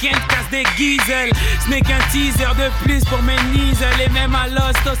Black Kent casse des Giesel. Ce n'est qu'un teaser de plus pour mes nizzles. Et même à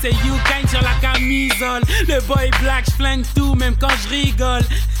l'hosto, c'est you kind sur la camisole. Le boy black, j'flingue tout, même quand je rigole.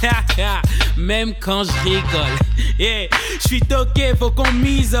 Même quand je rigole. Yeah, j'suis toqué, faut qu'on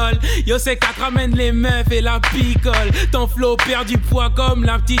m'isole. Yo, c'est 4 ramène les meufs et la picole. Ton flow perd du poids comme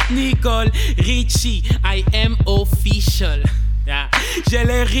la petite Nicole. Richie, I am official. J'ai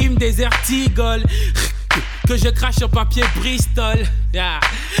les rimes des Ertigol que je crache sur papier Bristol.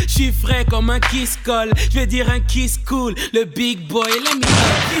 J'suis frais comme un kiss call. J'vais dire un kiss cool. Le big boy, let me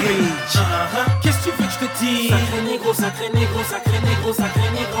preach. Qu'est-ce que tu veux que je te dise? Sacré négro, sacré négro, sacré négro, sacré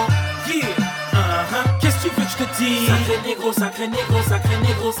négro. Yeah. Qu'est-ce que tu veux que je te dise? Sacré négro, sacré négro, sacré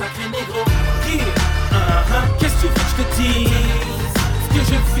négro, sacré négro. Yeah. Qu'est-ce que tu veux que je te dise? Ce que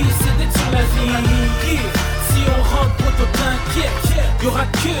je vis, c'est d'être sur la vie. Yeah. Si on rentre, poto t'inquiète. Y'aura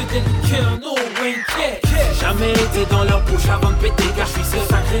que des liqueurs, no way, jamais été dans leur bouche avant de péter. Car je suis ce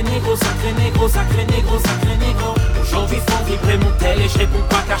sacré négro, sacré négro, sacré négro, sacré négro. Aujourd'hui font vibrer mon tel et je réponds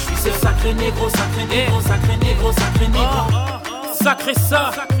pas. Car je suis ce sacré négro, sacré négro, sacré négro, sacré négro. Sacré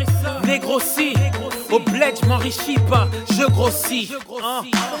ça, négro si. Au bled, je m'enrichis pas, je grossis.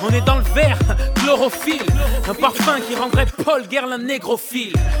 On est dans le vert, chlorophylle. Un parfum qui rendrait Paul Guerre un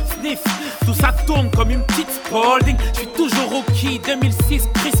négrophile. Sniff, tout ça tourne comme une petite Spalding. Je suis toujours rookie, 2006,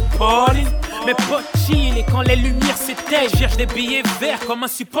 Chris Paulin. Mes potes chill et quand les lumières s'éteignent, je vierge des billets verts comme un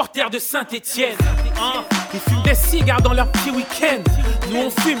supporter de Saint-Etienne. Ils fument des cigares dans leur petit week-end. Nous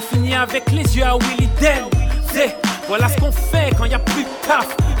on fume, finit avec les yeux à Willy Den. Voilà ce qu'on fait quand y a plus de taf.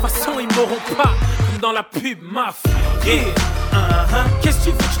 De toute façon ils m'auront pas comme dans la pub MAF. Yeah. Qu'est-ce que tu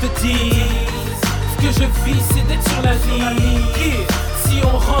veux que je te dise? Ce que je vis c'est d'être sur la ligne. Yeah. Si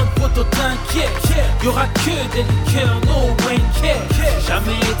on rentre, poto t'inquiète. Y'aura que des liqueurs, no way,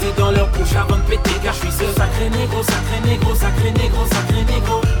 jamais été dans leur bouche avant de péter. Car je suis ce sacré négro, sacré négro, sacré négro, sacré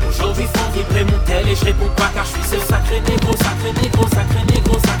négro. Aujourd'hui font vibrer mon tel et je réponds pas. Car je suis ce sacré négro, sacré négro, sacré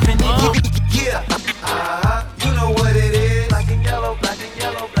négro, sacré négro. Yeah, you know what it is. Black and yellow, black and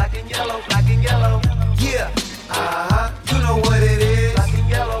yellow, black and yellow, black and yellow. Yeah, you know what it is. Black and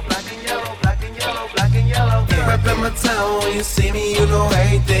yellow, black and yellow, black and yellow, black and yellow. Reppin' my town, when you see me, you know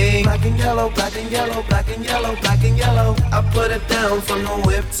everything. Black and yellow, black and yellow, black and yellow, black and yellow. I put it down from the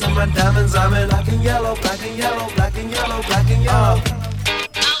whip to my diamonds. I'm in black and yellow, black and yellow, black and yellow, black and yellow.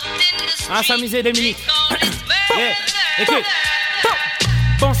 S'amuser 2 minutes. Yeah. Écoute.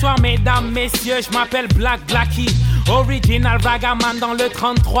 Bonsoir mesdames, messieurs, je m'appelle Blacky. Original vagaman dans le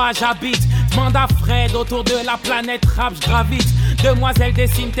 33 j'habite. Mandat Fred autour de la planète rap j'gravite. Demoiselle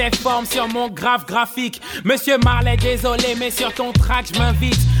dessine tes formes sur mon graphe graphique. Monsieur Marley désolé mais sur ton track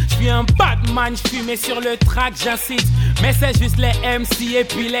j'm'invite. J'suis un Batman, j'fume sur le track j'incite. Mais c'est juste les MC et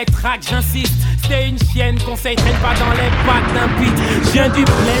puis les tracks j'insiste. c'est une chienne. Conseil, traîne pas dans les pattes d'un pit. Je viens du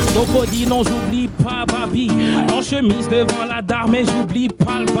plaid, crocodile, non j'oublie pas Babi. En chemise devant la dame, mais j'oublie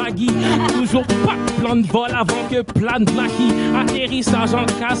pas le baggy. Toujours pas de plan de vol avant que plane Blacky. Atterrissage en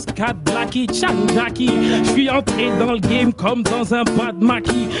cascade, Blacky, Chan Jackie. Je suis entré dans le game comme dans un bad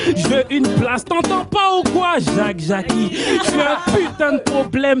maquis. Je veux une place, t'entends pas ou quoi, Jackie? Je veux un putain de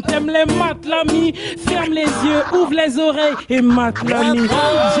problème, t'aimes les maths, l'ami. Ferme les yeux, ouvre les oreilles et mate l'ami.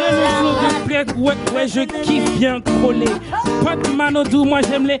 J'ai le flow de plaid, ouais, je kiffe bien troller. Pas de manodou, moi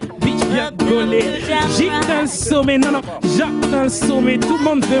j'aime les bitches bien gaulées. J'atteins le sommet, non, j'atteins le sommet. Tout le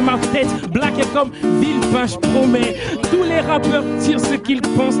monde veut ma tête, black est comme Villepin, je promets. Tous les rappeurs tirent ce qu'ils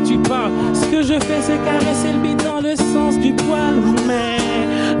pensent, tu parles. Ce que je fais, c'est caresser le beat dans le sens du poil. Mais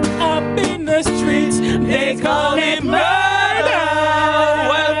up in the streets, they call it murder.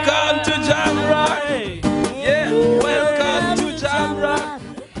 Welcome to Jam Rock. Yeah, welcome to Jam Rock.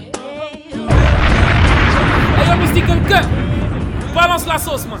 Hey yo, Mystykal Kut, balance la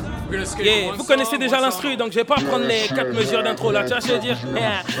sauce, man. Yeah, vous connaissez déjà l'instru, donc je vais pas prendre les 4 mesures d'intro là, tu vois ce que je veux dire?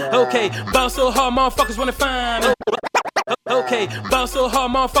 Yeah, ok, bounce so hard, motherfuckers wanna find me. Okay, bounce so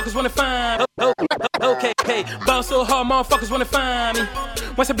hard, motherfuckers wanna find me. Okay, bounce so hard, motherfuckers wanna find me.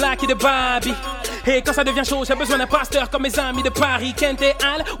 Moi c'est Blacky de Babi. Et quand ça devient chaud, j'ai besoin d'un pasteur comme mes amis de Paris. Kent et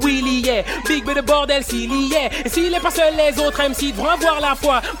Al, Willy, yeah. Big B de bordel, s'il y est. Et s'il est pas seul, les autres MC devront avoir la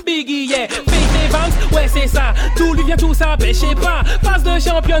foi. Biggie, yeah. Fait et Vance, ouais c'est ça. Tout lui vient tout ça, ben j'sais pas. Passe de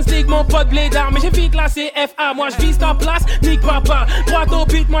Champions League, mon pote blédard. Mais j'évite la CFA, moi j'vise ta place. Nique papa, droit au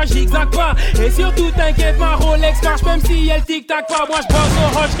beat, moi j'zigzag pas. Et surtout t'inquiète, ma Rolex marche même si elle tic-tac pas. Moi j'bosse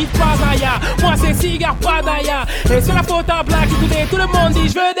au hot, j'kiffe pas Zaya. Moi c'est cigare, pas d'Aya. Et sur la faute à Blacky, tout le monde dit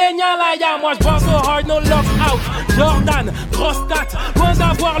j'veux des Nyalaya. Moi j'bosse au hard, no lock out. Jordan, grosse stat. Loin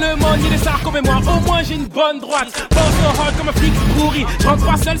d'avoir le monde, il est sarco, mais moi au moins j'ai une bonne droite. Bosse au hard comme un flic pourri. J'rentre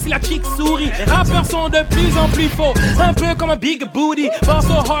pas seul si la chick sourit. Les rappeurs sont de plus en plus faux. Un peu comme un big booty. Bosse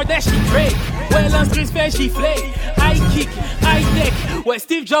au hard, that shit great. Ouais, l'instru se fait gifler. High kick, high tech. Ouais,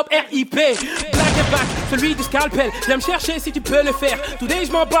 Steve Jobs, RIP. Black et back, celui du scalpel. Viens me chercher si tu peux le faire. Today,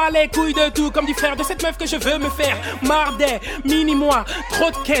 je m'en bats les couilles de tout. Comme du frère de cette meuf que je veux me faire. Mardet, mini-moi,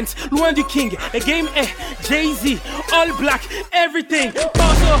 trop de Kent. Loin du king. Et game est Jay-Z, all black, everything.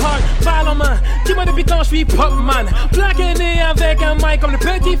 Boss so hard, balle en main. Dis-moi depuis quand je suis pop-man. Black est né avec un mic comme le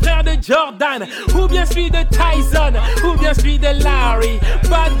petit frère de Jordan. Ou bien celui de Tyson. Ou bien celui de Larry.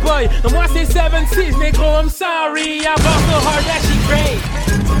 Bad boy, non moi c'est 7-6, négro, I'm sorry. I boss so hard, that shit great.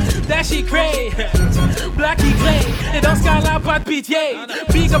 That shit great. Blacky Gray. Et dans ce cas-là, pas de pitié.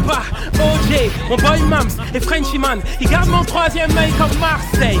 Big up à OJ, mon boy Mams et Frenchy Man. Il garde mon troisième mail comme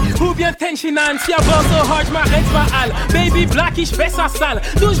Marseille. Ou bien Tenchinan, si à boss so hard, j'm'arrête pas Al. Baby Blacky, j'fais sa sale.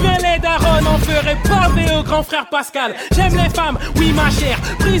 D'où j'viens les darons, on ferait pas au grand frère Pascal. J'aime les femmes, oui ma chère.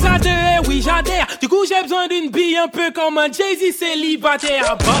 Prise à deux, oui j'adhère. Du coup j'ai besoin d'une bille un peu comme un Jay-Z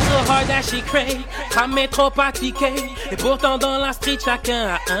célibataire. Boss so hard, that shit cray. Cramé trop pratiqué. Et pourtant dans la street,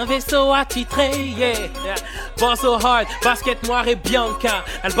 chacun a un vaisseau attitré. Yeah. Boss so hard, basket noir et Bianca.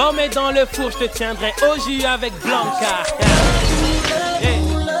 L'album est dans le four, je te tiendrai au jus avec Blanca.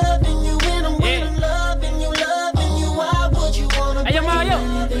 Hey yo Mario,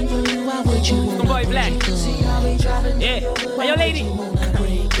 ton boy Black. Yeah, hey yo lady.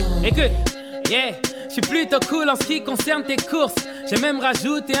 Écoute, yeah. Je suis plutôt cool en ce qui concerne tes courses. J'ai même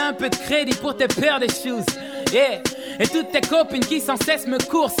rajouté un peu de crédit pour tes paires de shoes. Yeah. Et toutes tes copines qui sans cesse me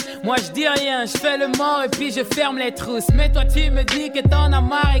coursent. Moi je dis rien, je fais le mort et puis je ferme les trousses. Mais toi tu me dis que t'en as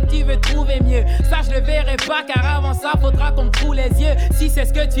marre et que tu veux trouver mieux. Ça je le verrai pas car avant ça faudra qu'on me trouve les yeux. Si c'est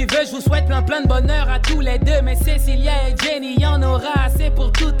ce que tu veux, je vous souhaite plein de bonheur à tous les deux. Mais Cécilia et Jenny, y en aura assez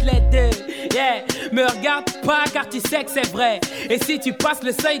pour toutes les deux. Yeah, me regarde pas car tu sais que c'est vrai. Et si tu passes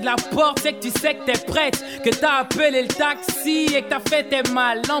le seuil de la porte, c'est que tu sais que t'es prête. Que t'as appelé le taxi et que t'as fait tes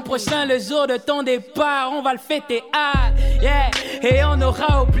mal. L'an prochain, le jour de ton départ, on va le fêter Al. Yeah, et on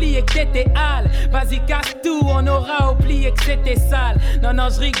aura oublié que t'étais Al. Vas-y casse tout, on aura oublié que c'était sale. Non non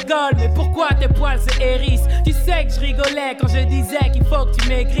je rigole, mais pourquoi tes poils se hérissent? Tu sais que je rigolais quand je disais qu'il faut que tu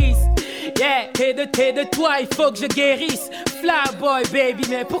maigrisses. Yeah, et de toi il faut que je guérisse. Fly boy baby,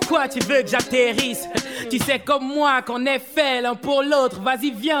 mais pourquoi tu veux que j'atterrisse? Tu sais comme moi qu'on est fait l'un pour l'autre.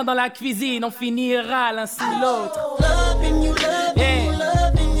 Vas-y viens dans la cuisine, on finira l'un sous l'autre.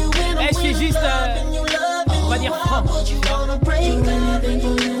 Yeah, je suis juste on va dire franc.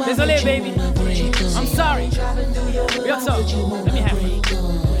 Désolé baby, I'm sorry. Real talk, let me have it.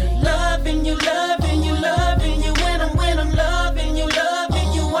 Loving you, loving you, loving you. When I'm loving you,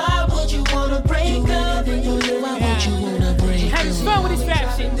 loving you. Why would you wanna break up? Having fun with this rap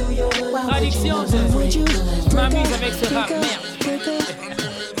shit. Traduction, je m'amuse avec ce rap, merde.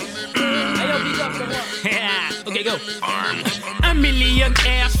 Hey yo, big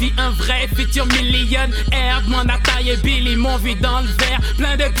millionnaire, je suis un vrai futur millionnaire. Demande à taille et Billy, m'ont vu dans le verre.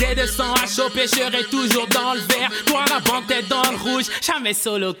 Plein de blé de sang à choper, je serai toujours dans le vert. Toi la banque t'es dans le rouge, jamais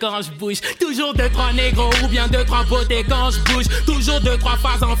solo quand je bouge. Toujours 2-3 négros ou bien 2-3 beautés quand je bouge. Toujours 2-3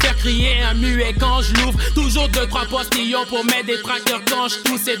 phases en faire crier un muet quand je l'ouvre. Toujours 2-3 postillons pour mettre des tracteurs quand je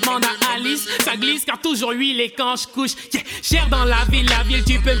tousse. Et demande à Alice, ça glisse car toujours huilé quand je couche. Yeah. Cher dans la ville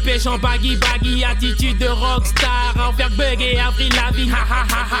tu peux me pêcher en baggy. Attitude de rockstar, en faire bugger, avril la vie. Ha ha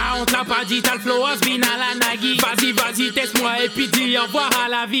ha ha, on te l'a pas dit, t'as le flow has-been à la Nagui. Vas-y, teste-moi et puis dis au revoir à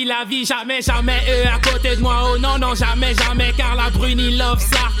la vie. Jamais, eux à côté de moi. Oh non, jamais, car la brune il love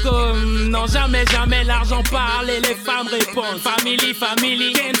Sarko. Non, jamais, l'argent parle et les femmes répondent.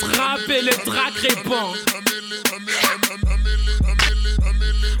 Family, Kent rap et le track répond.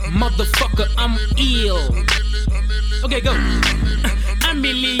 Motherfucker, I'm ill. Ok, go. Un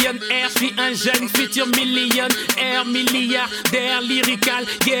millionnaire, je suis un jeune futur millionnaire, milliardaire, lyrical,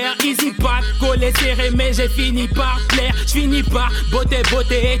 guerre, easy pas, collé serré, mais j'ai fini par plaire. Je finis par beauté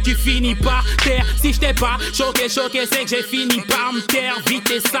et tu finis par terre. Si je t'ai pas choqué, c'est que j'ai fini par me taire.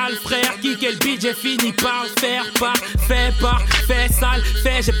 Vite et sale frère, kick le beat, j'ai fini par faire fait sale,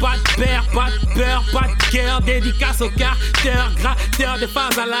 fait, j'ai pas de peur, pas de cœur, dédicace au carter, gratteur de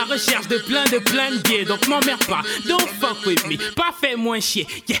phase à la recherche de plein de biais. Donc m'emmerde pas, don't fuck with me, pas fait moins chier.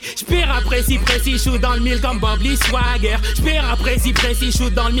 Yeah, j'pire après si précis, shoot dans le mille comme Bob Lee Swagger. J'pire après si précis,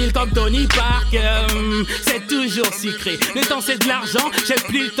 shoot dans le mille comme Tony Parker. C'est toujours sucré, le temps c'est de l'argent, j'ai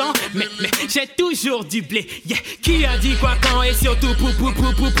plus le temps, mais j'ai toujours du blé. Yeah, qui a dit quoi quand et surtout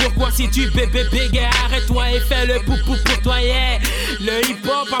pourquoi si tu bébé arrête-toi et fais le pour toi. Yeah, le hip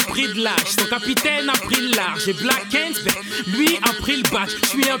hop a pris de l'âge, son capitaine a pris le large. Et Black Kent, lui a pris le badge. Je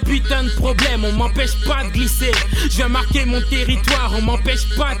suis un putain de problème, on m'empêche pas de glisser. Je viens marquer mon territoire, on m'empêche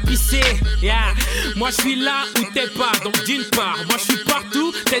pas de pisser. Yeah, moi je suis là où t'es pas, donc d'une part, moi je suis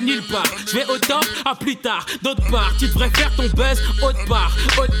partout, t'es nulle part. Je vais au top, à plus tard. D'autre part, tu devrais faire ton buzz autre part,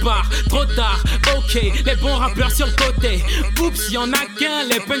 trop tard. Ok, les bons rappeurs sur le côté. Oups, y'en a qu'un,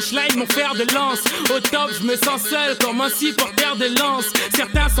 les punchlines m'ont fer de lance. Au top, je me sens seul comme un supporter de lance.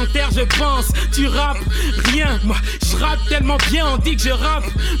 Certains sont terre, je pense. Tu rappes rien, moi je rappe tellement bien, on dit que je rappe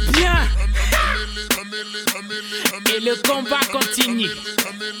bien. Et le combat continue.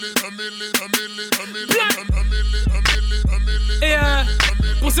 Et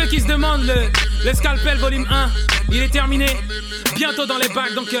pour ceux qui se demandent, le scalpel volume 1, il est terminé. Bientôt dans les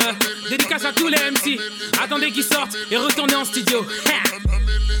bacs, donc dédicace à tous les MC. Attendez qu'ils sortent et retournez en studio.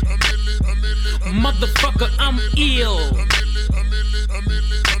 Motherfucker, I'm ill.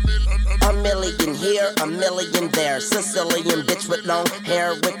 A million here, a million there. Sicilian bitch with long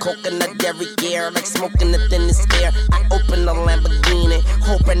hair, with coconut dairy gear, like smoking it in this air. I open a Lamborghini,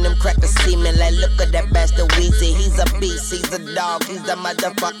 hoping them crackers see me. Like, look at that bastard Weezy. He's a beast, he's a dog, he's a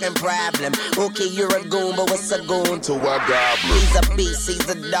motherfucking problem. Okay, you're a goon, but what's a goon to a goblin? He's a beast, he's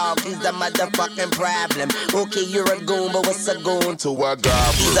a dog, he's a motherfucking problem. Okay, you're a goon, but what's a goon to a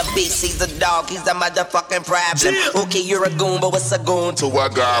goblin? He's a beast, he's a dog, he's a motherfucking problem. Okay, you're a goon, but what's a goon to a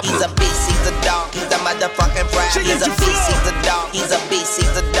goblin? He's a beast, he's a dog, he's a motherfucking problem. He's a beast, he's a dog, he's a beast,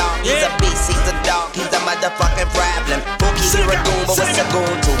 he's a dog, he's a beast, he's a dog, he's a motherfucking problem. Okay, you're a goon, but what's a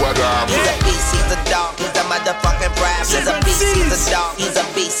goon to a goblin? He's a beast, he's a dog, he's a motherfucking problem. He's a beast, he's a dog, he's a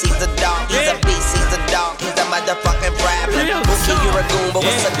beast, he's a dog, he's a beast, he's a dog, he's a motherfucking problem. Okay, you're a goon, but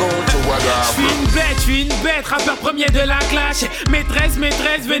what's a goon to a goblin? Je suis une bête, rappeur premier de la clash. Maîtresse,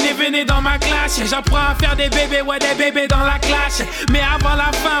 venez dans ma clash. J'apprends à faire des bébés, ouais des bébés dans la clash. Mais avant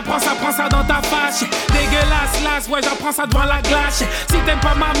la fin, prends ça dans ta fâche. Dégueulasse, las, ouais j'apprends ça devant la glace. Si t'aimes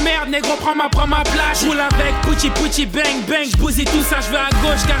pas ma merde, négro, prends ma place. J'roule avec Pucci, bang, j'bousille tout ça. J'vais à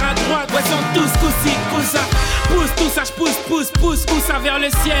gauche car à droite, ouais sont tous coussi, coussa. Pousse tout ça, j'pousse ça vers le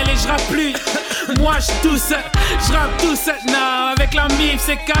ciel et j'rappe plus. Moi j'tousse, j'rappe tout seul. Non, avec la mif,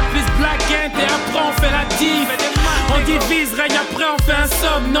 c'est 4 plus Black Kent et après on fait la div. On divise, règne, après on fait un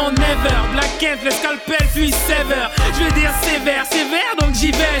somme, non never. Black Kent, le scalpel, puis sévère. Je veux dire sévère, donc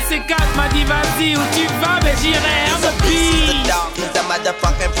j'y vais. C'est 4 m'a dit vas-y où tu vas, ben j'irai. He's a beast, he's a dog, he's a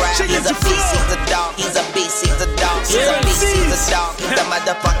motherfucking problem. He's a beast, he's a dog, he's a beast, he's a dog, he's a beast, he's a dog, he's a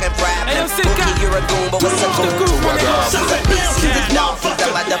motherfucking problem. Okay, you're a goon, but what's a goon to a dog? He's a beast, he's a dog, he's a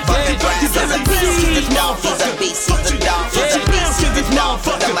motherfucking problem. He's a beast, he's a dog, he's a beast, he's a dog, he's a beast, he's a dog,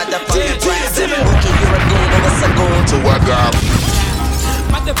 he's a motherfucking problem. Okay, you're a goon, but what's a goon to a dog?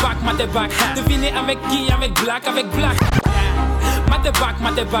 Matte back, devinez avec qui, avec Black. Matte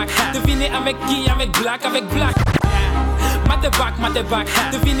back, devinez avec qui, avec Black. Mate back.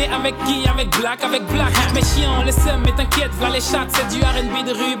 Devinez avec qui? Avec Black, avec Black. Mais chiant, le seum, mais t'inquiète, v'là les chattes. C'est du R&B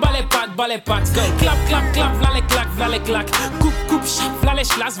de rue, bas les pattes. Clap, clap, clap, v'là les claques. Coupe, chip, v'là les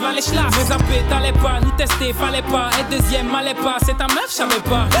chlasses. Me zapper, t'allais pas, nous tester, fallait pas. Et deuxième, allait pas, c'est ta meuf, j'savais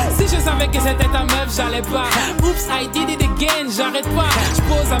pas. Si je savais que c'était ta meuf, j'allais pas. Oops, I did it again, j'arrête pas.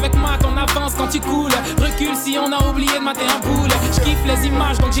 J'pose avec Matt, on avance quand tu coules. Recule si on a oublié de mater en boule. J'kiffe les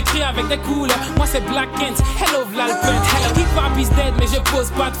images, donc j'écris avec des cools. Moi c'est Black Kent, hello v'là le pent. Hip-hop is dead, mais je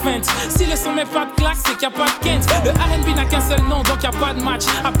pose pas de feinte. Si le son met pas de claque, c'est qu'il y a pas de Kent. Le R&B n'a qu'un seul nom, donc y a pas de match.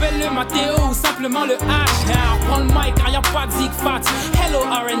 Appelle-le Mathéo ou simplement le H. Now, prends le mic car y a pas de zig fat. Hello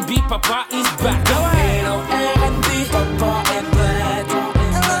R&B, papa is back. Hello R&B, papa est back.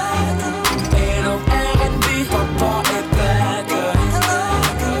 Hello R&B, papa est back.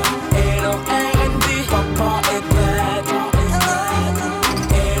 Hello R&B, papa est back.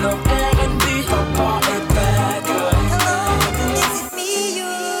 Hello R&B, papa est back. Is it me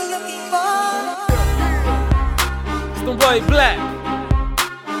you're looking for? C'est ton boy Black.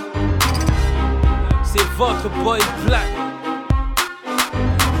 C'est votre boy Black.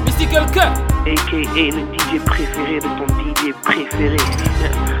 Mystykal Kut, a.k.a. le DJ préféré de ton DJ préféré.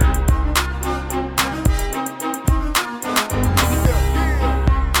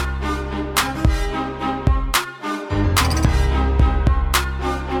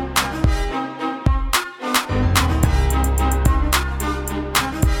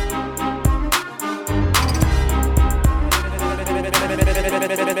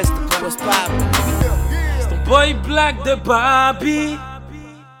 c'est ton boy Black de Babi.